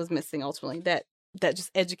felt like was missing ultimately, that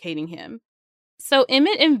just educating him. So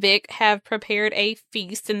Emmett and Vic have prepared a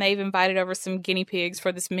feast, and they've invited over some guinea pigs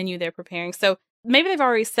for this menu they're preparing. So maybe they've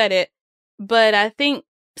already said it, but I think,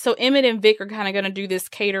 so Emmett and Vic are kind of going to do this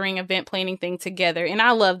catering event planning thing together. And I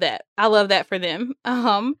love that. I love that for them.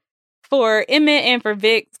 For Emmett and for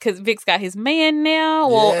Vic, because Vic's got his man now.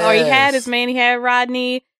 Well, yes. Or he had his man, he had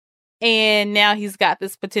Rodney. And now he's got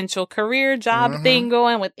this potential career job thing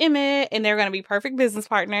going with Emmett, and they're going to be perfect business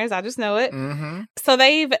partners. I just know it. So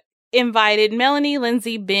they've invited Melanie,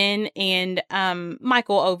 Lindsay, Ben, and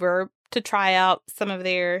Michael over to try out some of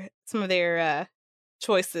their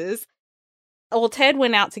choices. Well, Ted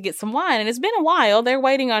went out to get some wine, and it's been a while. They're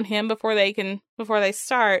waiting on him before they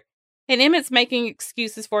start. And Emmett's making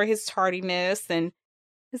excuses for his tardiness, and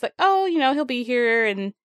he's like, "Oh, you know, he'll be here."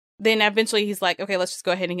 And then eventually he's like, "Okay, let's just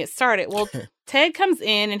go ahead and get started." Well, Ted comes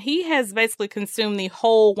in, and he has basically consumed the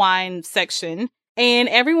whole wine section. And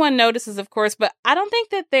everyone notices, of course, but I don't think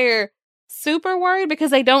that they're super worried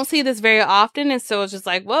because they don't see this very often. And so it's just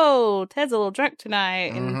like, whoa, Ted's a little drunk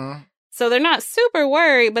tonight. And so they're not super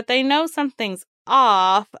worried, but they know something's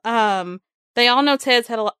off. They all know Ted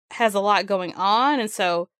has a lot going on. And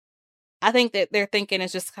so I think that they're thinking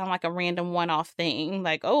it's just kind of like a random one-off thing.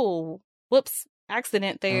 Like, oh, whoops,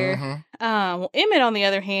 accident there. Well, Emmett, on the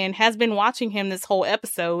other hand, has been watching him this whole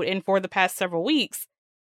episode and for the past several weeks.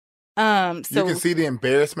 So you can see the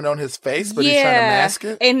embarrassment on his face, but he's trying to mask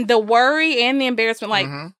it. And the worry and the embarrassment, like,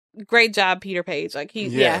 great job, Peter Page. Like,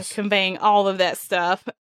 he's conveying all of that stuff.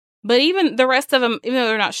 But even the rest of them, even though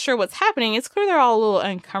they're not sure what's happening, it's clear they're all a little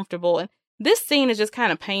uncomfortable. And this scene is just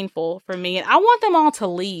kind of painful for me. And I want them all to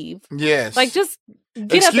leave. Yes. Like, just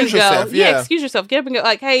get up and go. Yeah, excuse yourself. Get up and go.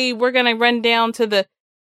 Like, hey, we're going to run down to the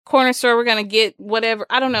corner store, we're gonna get whatever,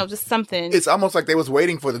 I don't know, just something. It's almost like they was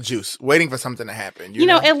waiting for the juice, waiting for something to happen. You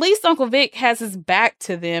know, at least Uncle Vic has his back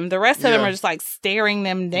to them. The rest of them are just like staring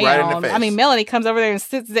them down. Right in the face. I mean, Melanie comes over there and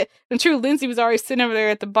sits there. And true, Lindsay was already sitting over there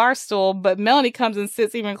at the bar stool, but Melanie comes and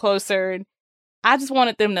sits even closer. And I just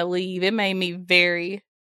wanted them to leave. It made me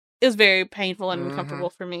it was very painful and uncomfortable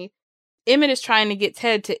for me. Emmett is trying to get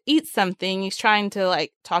Ted to eat something. He's trying to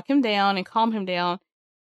like talk him down and calm him down.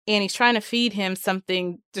 And he's trying to feed him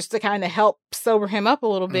something just to kind of help sober him up a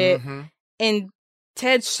little bit. And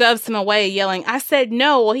Ted shoves him away, yelling, "I said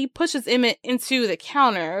no." Well, he pushes Emmett into the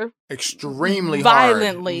counter. Extremely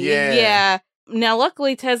violently. Hard. Yeah. Now,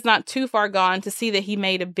 luckily, Ted's not too far gone to see that he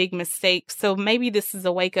made a big mistake. So maybe this is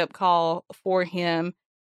a wake-up call for him.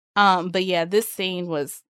 But yeah, this scene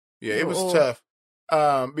was... Yeah, it was tough.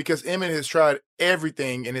 Because Emmett has tried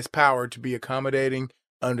everything in his power to be accommodating,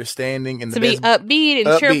 understanding, and to be upbeat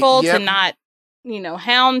and cheerful, to not,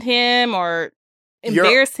 hound him or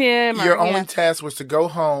embarrass him. Your only task was to go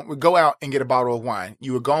out and get a bottle of wine.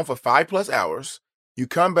 You were gone for 5+ hours. You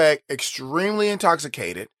come back extremely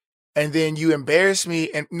intoxicated, and then you embarrass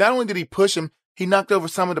me. And not only did he push him, he knocked over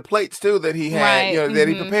some of the plates too that he had, that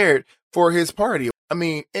he prepared for his party. I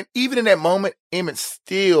mean, and even in that moment, Emmett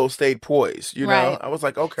still stayed poised. You know, I was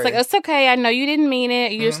like, okay. It's okay. I know you didn't mean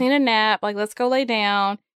it. You just need a nap. Like, let's go lay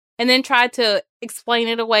down. And then tried to explain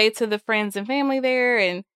it away to the friends and family there.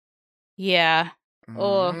 And yeah.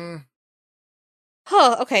 Oh,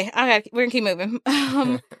 okay. We're gonna keep moving.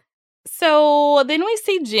 So then we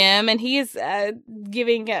see Jim, and he is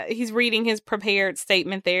he's reading his prepared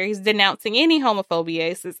statement there. He's denouncing any homophobia.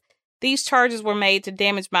 He says, these charges were made to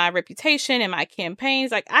damage my reputation and my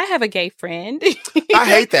campaigns. Like, I have a gay friend. I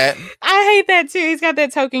hate that. I hate that too. He's got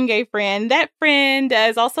that token gay friend. That friend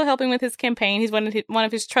is also helping with his campaign. He's one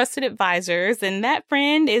of his trusted advisors, and that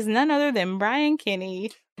friend is none other than Brian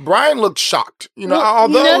Kenny. Brian looked shocked,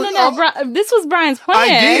 although no. This was Brian's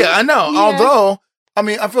plan. I know. Yeah. Although, I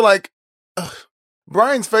mean, I feel like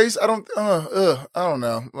Brian's face. I don't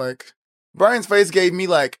know. Like, Brian's face gave me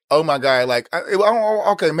like, oh my God, like,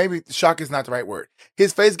 okay, maybe shock is not the right word.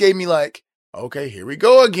 His face gave me like, okay, here we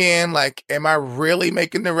go again. Like, am I really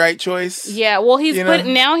making the right choice? Yeah, well,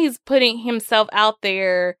 now he's putting himself out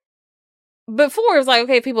there. Before it was like,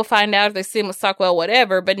 okay, if people find out if they see him with Stockwell,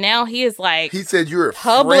 whatever. But now he is like, he said you're a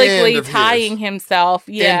publicly tying himself,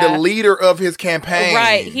 and the leader of his campaign,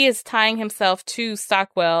 right? He is tying himself to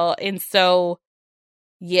Stockwell, and so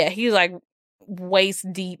yeah, he's like waist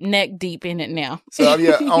deep, neck deep in it now. So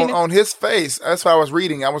yeah, on his face, that's what I was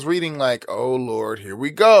reading. I was reading like, oh Lord, here we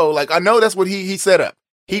go. Like, I know that's what he set up.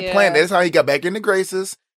 He planned. That's how he got back into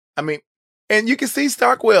graces. I mean. And you can see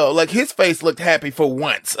Stockwell, like, his face looked happy for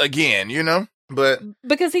once again, but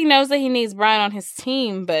because he knows that he needs Brian on his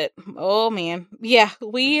team. But oh man, yeah,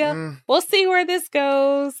 we'll see where this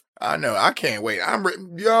goes. I know, I can't wait.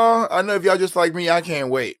 Y'all. I know if y'all just like me, I can't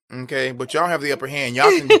wait. Okay, but y'all have the upper hand.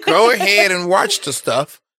 Y'all can go ahead and watch the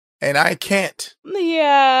stuff, and I can't.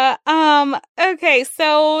 Yeah. Okay.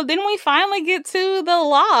 So then we finally get to the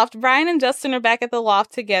loft. Brian and Justin are back at the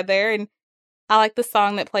loft together, and I like the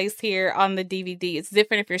song that plays here on the DVD. It's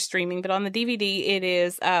different if you're streaming, but on the DVD, it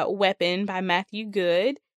is Weapon by Matthew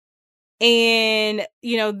Good. And,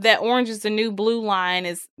 that Orange is the New Blue line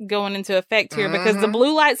is going into effect here because the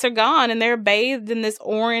blue lights are gone and they're bathed in this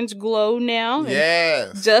orange glow now.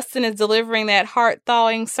 Yes. Justin is delivering that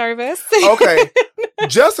heart-thawing service. Okay.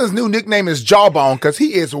 Justin's new nickname is Jawbone because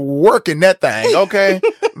he is working that thing, okay?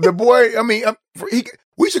 The boy, I mean,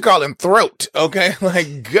 we should call him Throat, okay?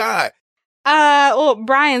 Like, God. Well,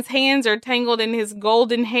 Brian's hands are tangled in his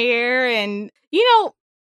golden hair, and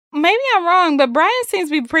maybe I'm wrong, but Brian seems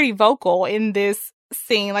to be pretty vocal in this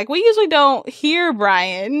scene. Like, we usually don't hear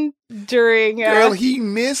Brian during. Girl, he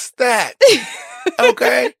missed that.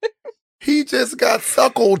 Okay, he just got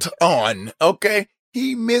suckled on. Okay.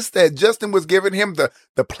 He missed that. Justin was giving him the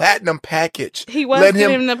platinum package. He was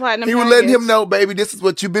giving him the platinum package. He was letting him know, baby, this is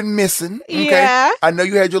what you've been missing. Okay? Yeah. I know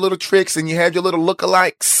you had your little tricks and you had your little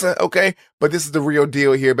lookalikes, okay? But this is the real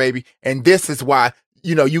deal here, baby. And this is why,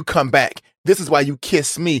 you come back. This is why you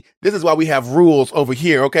kiss me. This is why we have rules over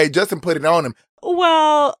here, okay? Justin put it on him.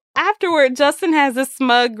 Well, afterward, Justin has a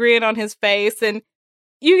smug grin on his face, and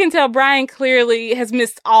you can tell Brian clearly has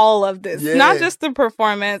missed all of this. Yeah. Not just the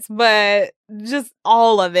performance, but just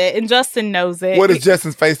all of it. And Justin knows it. What is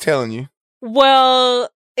Justin's face telling you? Well,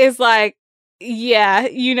 it's like, yeah,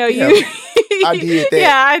 you. I did that.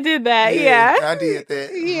 Yeah, I did that. Yeah. I did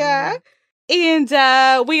that. Yeah.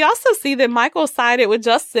 And we also see that Michael sided with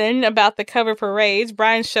Justin about the cover for Rage.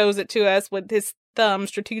 Brian shows it to us with his thumb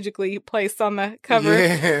strategically placed on the cover.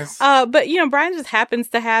 Yes. But Brian just happens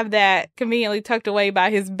to have that conveniently tucked away by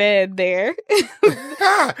his bed there.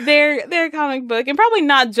 their comic book, and probably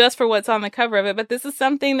not just for what's on the cover of it, but this is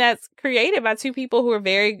something that's created by two people who are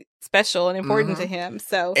very special and important to him.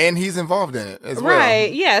 So, and he's involved in it as well.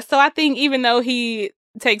 Right. Yeah. So I think even though he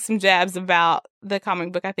takes some jabs about the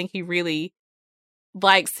comic book, I think he really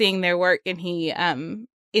likes seeing their work and he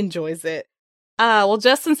enjoys it. Well,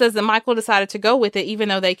 Justin says that Michael decided to go with it, even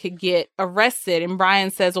though they could get arrested. And Brian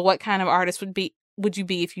says, well, what kind of artist would you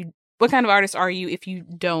be what kind of artist are you if you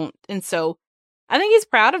don't? And so I think he's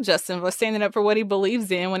proud of Justin for standing up for what he believes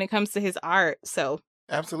in when it comes to his art. So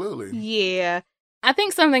absolutely. Yeah. I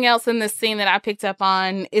think something else in this scene that I picked up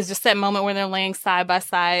on is just that moment where they're laying side by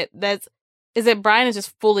side. Is that Brian is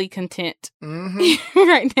just fully content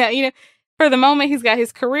right now. For the moment, he's got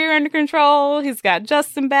his career under control. He's got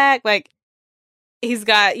Justin back. Like, he's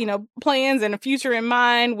got, plans and a future in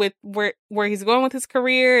mind with where he's going with his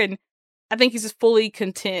career. And I think he's just fully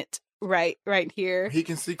content right here. He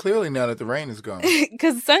can see clearly now that the rain is gone.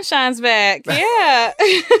 Because the sunshine's back. Yeah.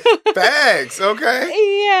 Facts.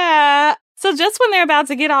 Okay. Yeah. So just when they're about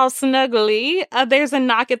to get all snuggly, there's a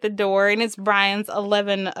knock at the door, and it's Brian's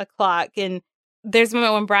 11 o'clock. And there's a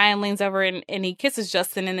moment when Brian leans over and he kisses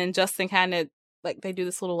Justin, and then Justin kind of, like, they do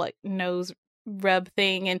this little, like, nose rub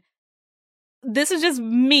thing. And this is just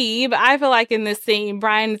me, but I feel like in this scene,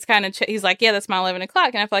 Brian is kind of, he's like, yeah, that's my 11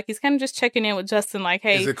 o'clock. And I feel like he's kind of just checking in with Justin, like,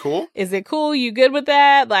 hey. Is it cool? Is it cool? You good with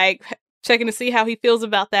that? Like, checking to see how he feels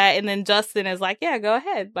about that. And then Justin is like, yeah, go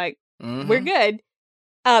ahead. Like, we're good.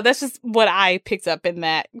 That's just what I picked up in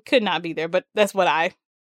that. Could not be there, but that's what I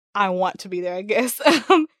want to be there, I guess.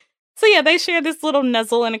 So yeah, they share this little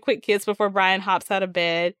nuzzle and a quick kiss before Brian hops out of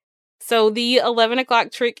bed. So the 11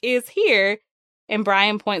 o'clock trick is here, and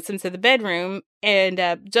Brian points him to the bedroom, and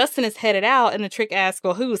Justin is headed out, and the trick asks,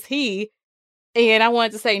 well, who's he? And I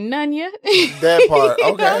wanted to say, Nunya. That part,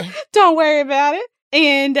 okay. Don't worry about it.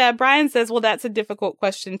 And Brian says, well, that's a difficult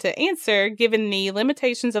question to answer, given the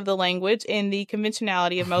limitations of the language and the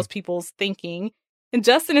conventionality of most people's thinking. And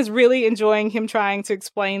Justin is really enjoying him trying to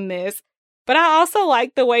explain this. But I also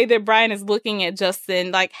like the way that Brian is looking at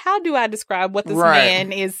Justin. Like, how do I describe what this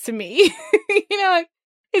man is to me? Like,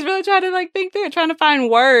 he's really trying to, like, think through it, trying to find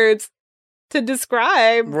words to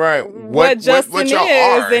describe what Justin is.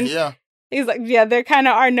 And he's like, yeah, there kind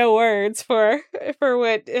of are no words for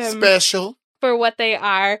what... special. For what they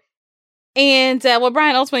are. And what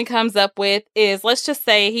Brian ultimately comes up with is, let's just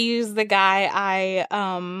say he's the guy I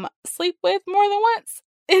sleep with more than once.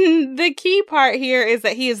 And the key part here is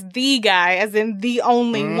that he is the guy, as in the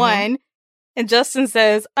only one. And Justin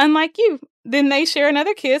says, unlike you. Then they share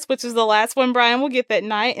another kiss, which is the last one Brian will get that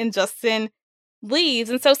night, and Justin leaves.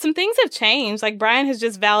 And so some things have changed. Like, Brian has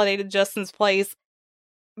just validated Justin's place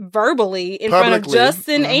verbally in front of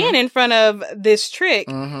Justin and in front of this trick.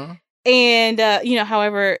 And,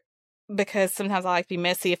 however, because sometimes I like to be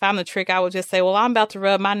messy, if I'm the trick, I would just say, well, I'm about to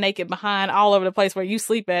rub my naked behind all over the place where you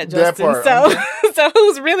sleep at, Justin. So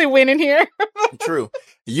who's really winning here? True.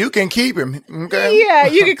 You can keep him. Okay. Yeah,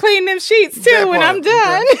 you can clean them sheets too when I'm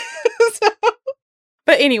done. Okay.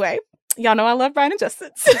 But anyway, y'all know I love Brian and Justin.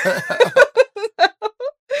 Okay,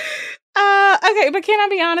 but can I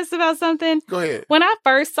be honest about something? Go ahead. When I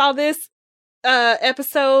first saw this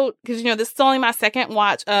episode, because this is only my second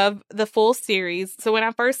watch of the full series, so when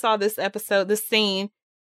I first saw this episode, this scene,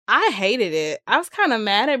 I hated it. I was kind of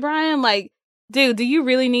mad at Brian, like, dude, do you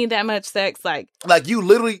really need that much sex? Like you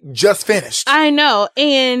literally just finished. I know,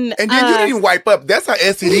 and then you didn't even wipe up. That's how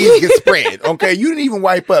STDs get spread. Okay, you didn't even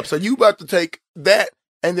wipe up, so you about to take that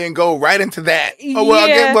and then go right into that. Oh well,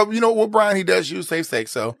 again, but you know what, Brian, he does use safe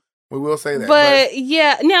sex, so we will say that. But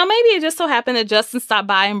yeah, now maybe it just so happened that Justin stopped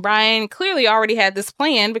by, and Brian clearly already had this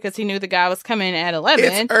plan because he knew the guy was coming at 11.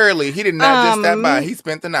 It's early. He did not just stop by. He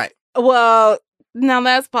spent the night. Well, now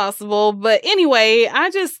that's possible. But anyway,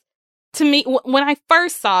 to me, when I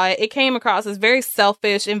first saw it, it came across as very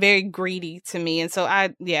selfish and very greedy to me. And so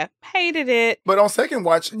I hated it. But on second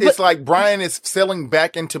watch, it's like Brian is selling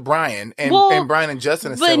back into Brian, and Brian and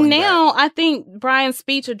Justin is selling back. But now I think Brian's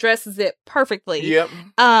speech addresses it perfectly. Yep.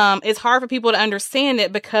 It's hard for people to understand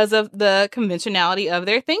it because of the conventionality of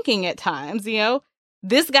their thinking at times.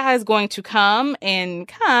 This guy is going to come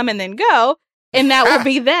and then go, and that will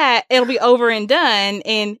be that. It'll be over and done.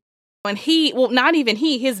 And when not even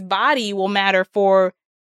his body will matter for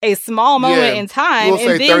a small moment in time. We'll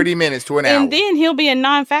say 30 minutes to an hour. And then he'll be a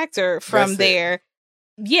non-factor from there.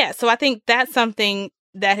 Yeah, so I think that's something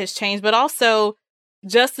that has changed. But also,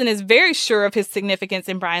 Justin is very sure of his significance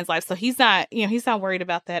in Brian's life. So he's not worried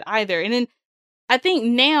about that either. And then I think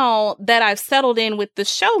now that I've settled in with the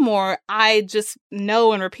show more, I just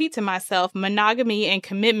know and repeat to myself, monogamy and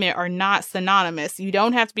commitment are not synonymous. You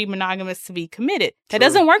don't have to be monogamous to be committed. That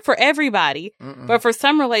doesn't work for everybody. But for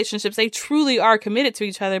some relationships, they truly are committed to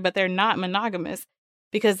each other, but they're not monogamous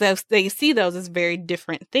because they see those as very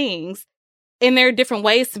different things. And there are different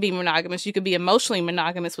ways to be monogamous. You could be emotionally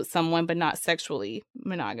monogamous with someone, but not sexually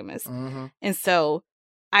monogamous. And so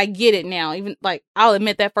I get it now. Even like, I'll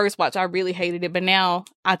admit that first watch, I really hated it, but now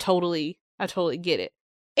I totally get it.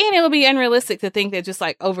 And it would be unrealistic to think that just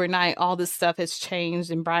like overnight, all this stuff has changed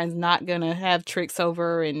and Brian's not going to have tricks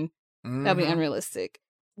over, and that'd be unrealistic.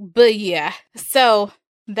 But yeah, so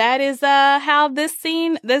that is how this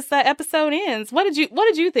episode ends. What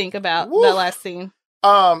did you think about the last scene?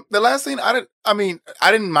 The last scene, I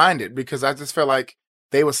didn't mind it because I just felt like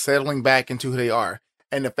they were settling back into who they are.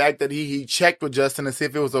 And the fact that he checked with Justin to see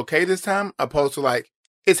if it was okay this time, opposed to like,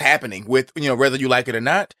 it's happening with, whether you like it or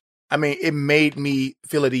not. I mean, it made me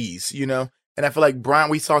feel at ease, And I feel like Brian,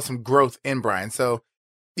 we saw some growth in Brian. So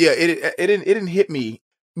yeah, it didn't hit me.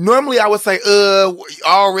 Normally I would say,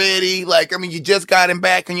 already, like, I mean, you just got him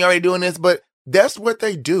back and you're already doing this, but that's what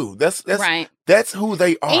they do. That's right. That's who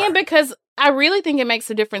they are. And because I really think it makes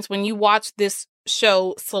a difference when you watch this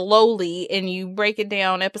show slowly and you break it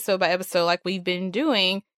down episode by episode like we've been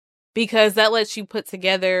doing, because that lets you put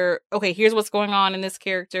together, okay, here's what's going on in this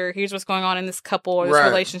character, here's what's going on in this couple or this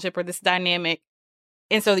relationship or this dynamic,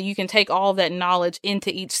 and so that you can take all of that knowledge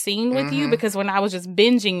into each scene with you. Because when I was just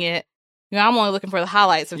binging it, I'm only looking for the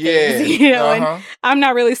highlights of things, and I'm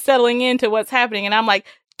not really settling into what's happening, and I'm like,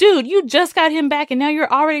 dude, you just got him back and now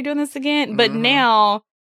you're already doing this again. But now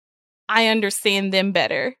I understand them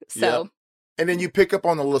better. So And then you pick up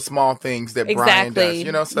on the little small things that Brian does,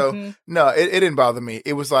 you know? So, no, it didn't bother me.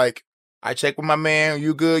 It was like, I check with my man.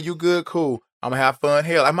 You good, cool. I'm going to have fun.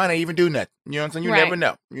 Hell, I might not even do nothing. You know what I'm saying? You never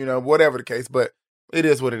know. You know, whatever the case. But it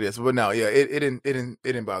is what it is. But no, yeah, it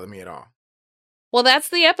didn't bother me at all. Well, that's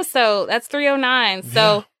the episode. That's 309.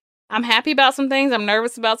 So I'm happy about some things. I'm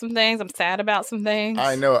nervous about some things. I'm sad about some things.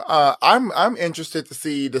 I know. I'm interested to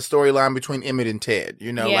see the storyline between Emmett and Ted.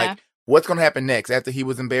 You know, like what's going to happen next after he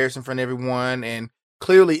was embarrassed in front of everyone. And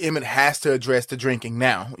clearly Emmett has to address the drinking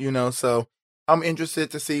now, you know. So I'm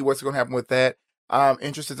interested to see what's going to happen with that. I'm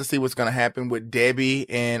interested to see what's going to happen with Debbie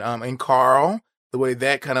and Carl. The way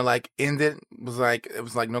that kind of like ended was like, it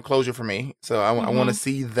was like no closure for me. So I want to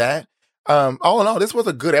see that. All in all, this was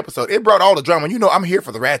a good episode. It brought all the drama. You know, I'm here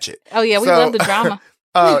for the ratchet. Oh yeah, we love the drama.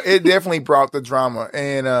 It definitely brought the drama,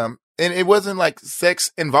 and it wasn't like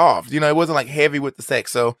sex involved. You know, it wasn't like heavy with the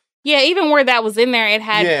sex. So yeah, even where that was in there, it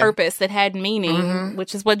had purpose. It had meaning,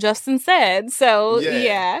 which is what Justin said. So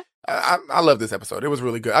yeah. I love this episode. It was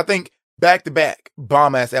really good. I think back-to-back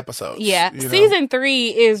bomb-ass episodes. Yeah. Season 3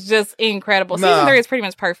 is just incredible. Season 3 is pretty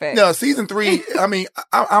much perfect. No, season 3, I mean,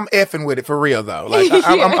 I'm effing with it for real, though. Like,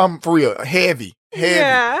 I'm for real. Heavy.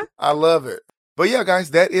 Yeah. I love it. But yeah,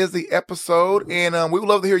 guys, that is the episode. And we would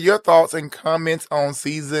love to hear your thoughts and comments on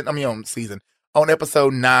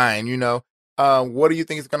episode 9, you know. What do you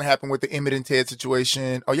think is going to happen with the Emmett and Ted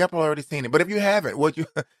situation? Oh, y'all probably already seen it. But if you haven't, what do you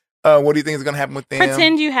think is going to happen with them?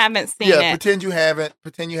 Pretend you haven't seen it. Yeah, pretend you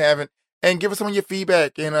haven't. And give us some of your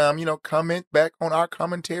feedback and, comment back on our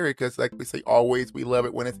commentary because, like we say always, we love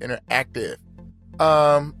it when it's interactive.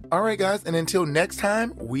 All right, guys. And until next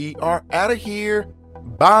time, we are out of here.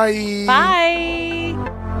 Bye. Bye.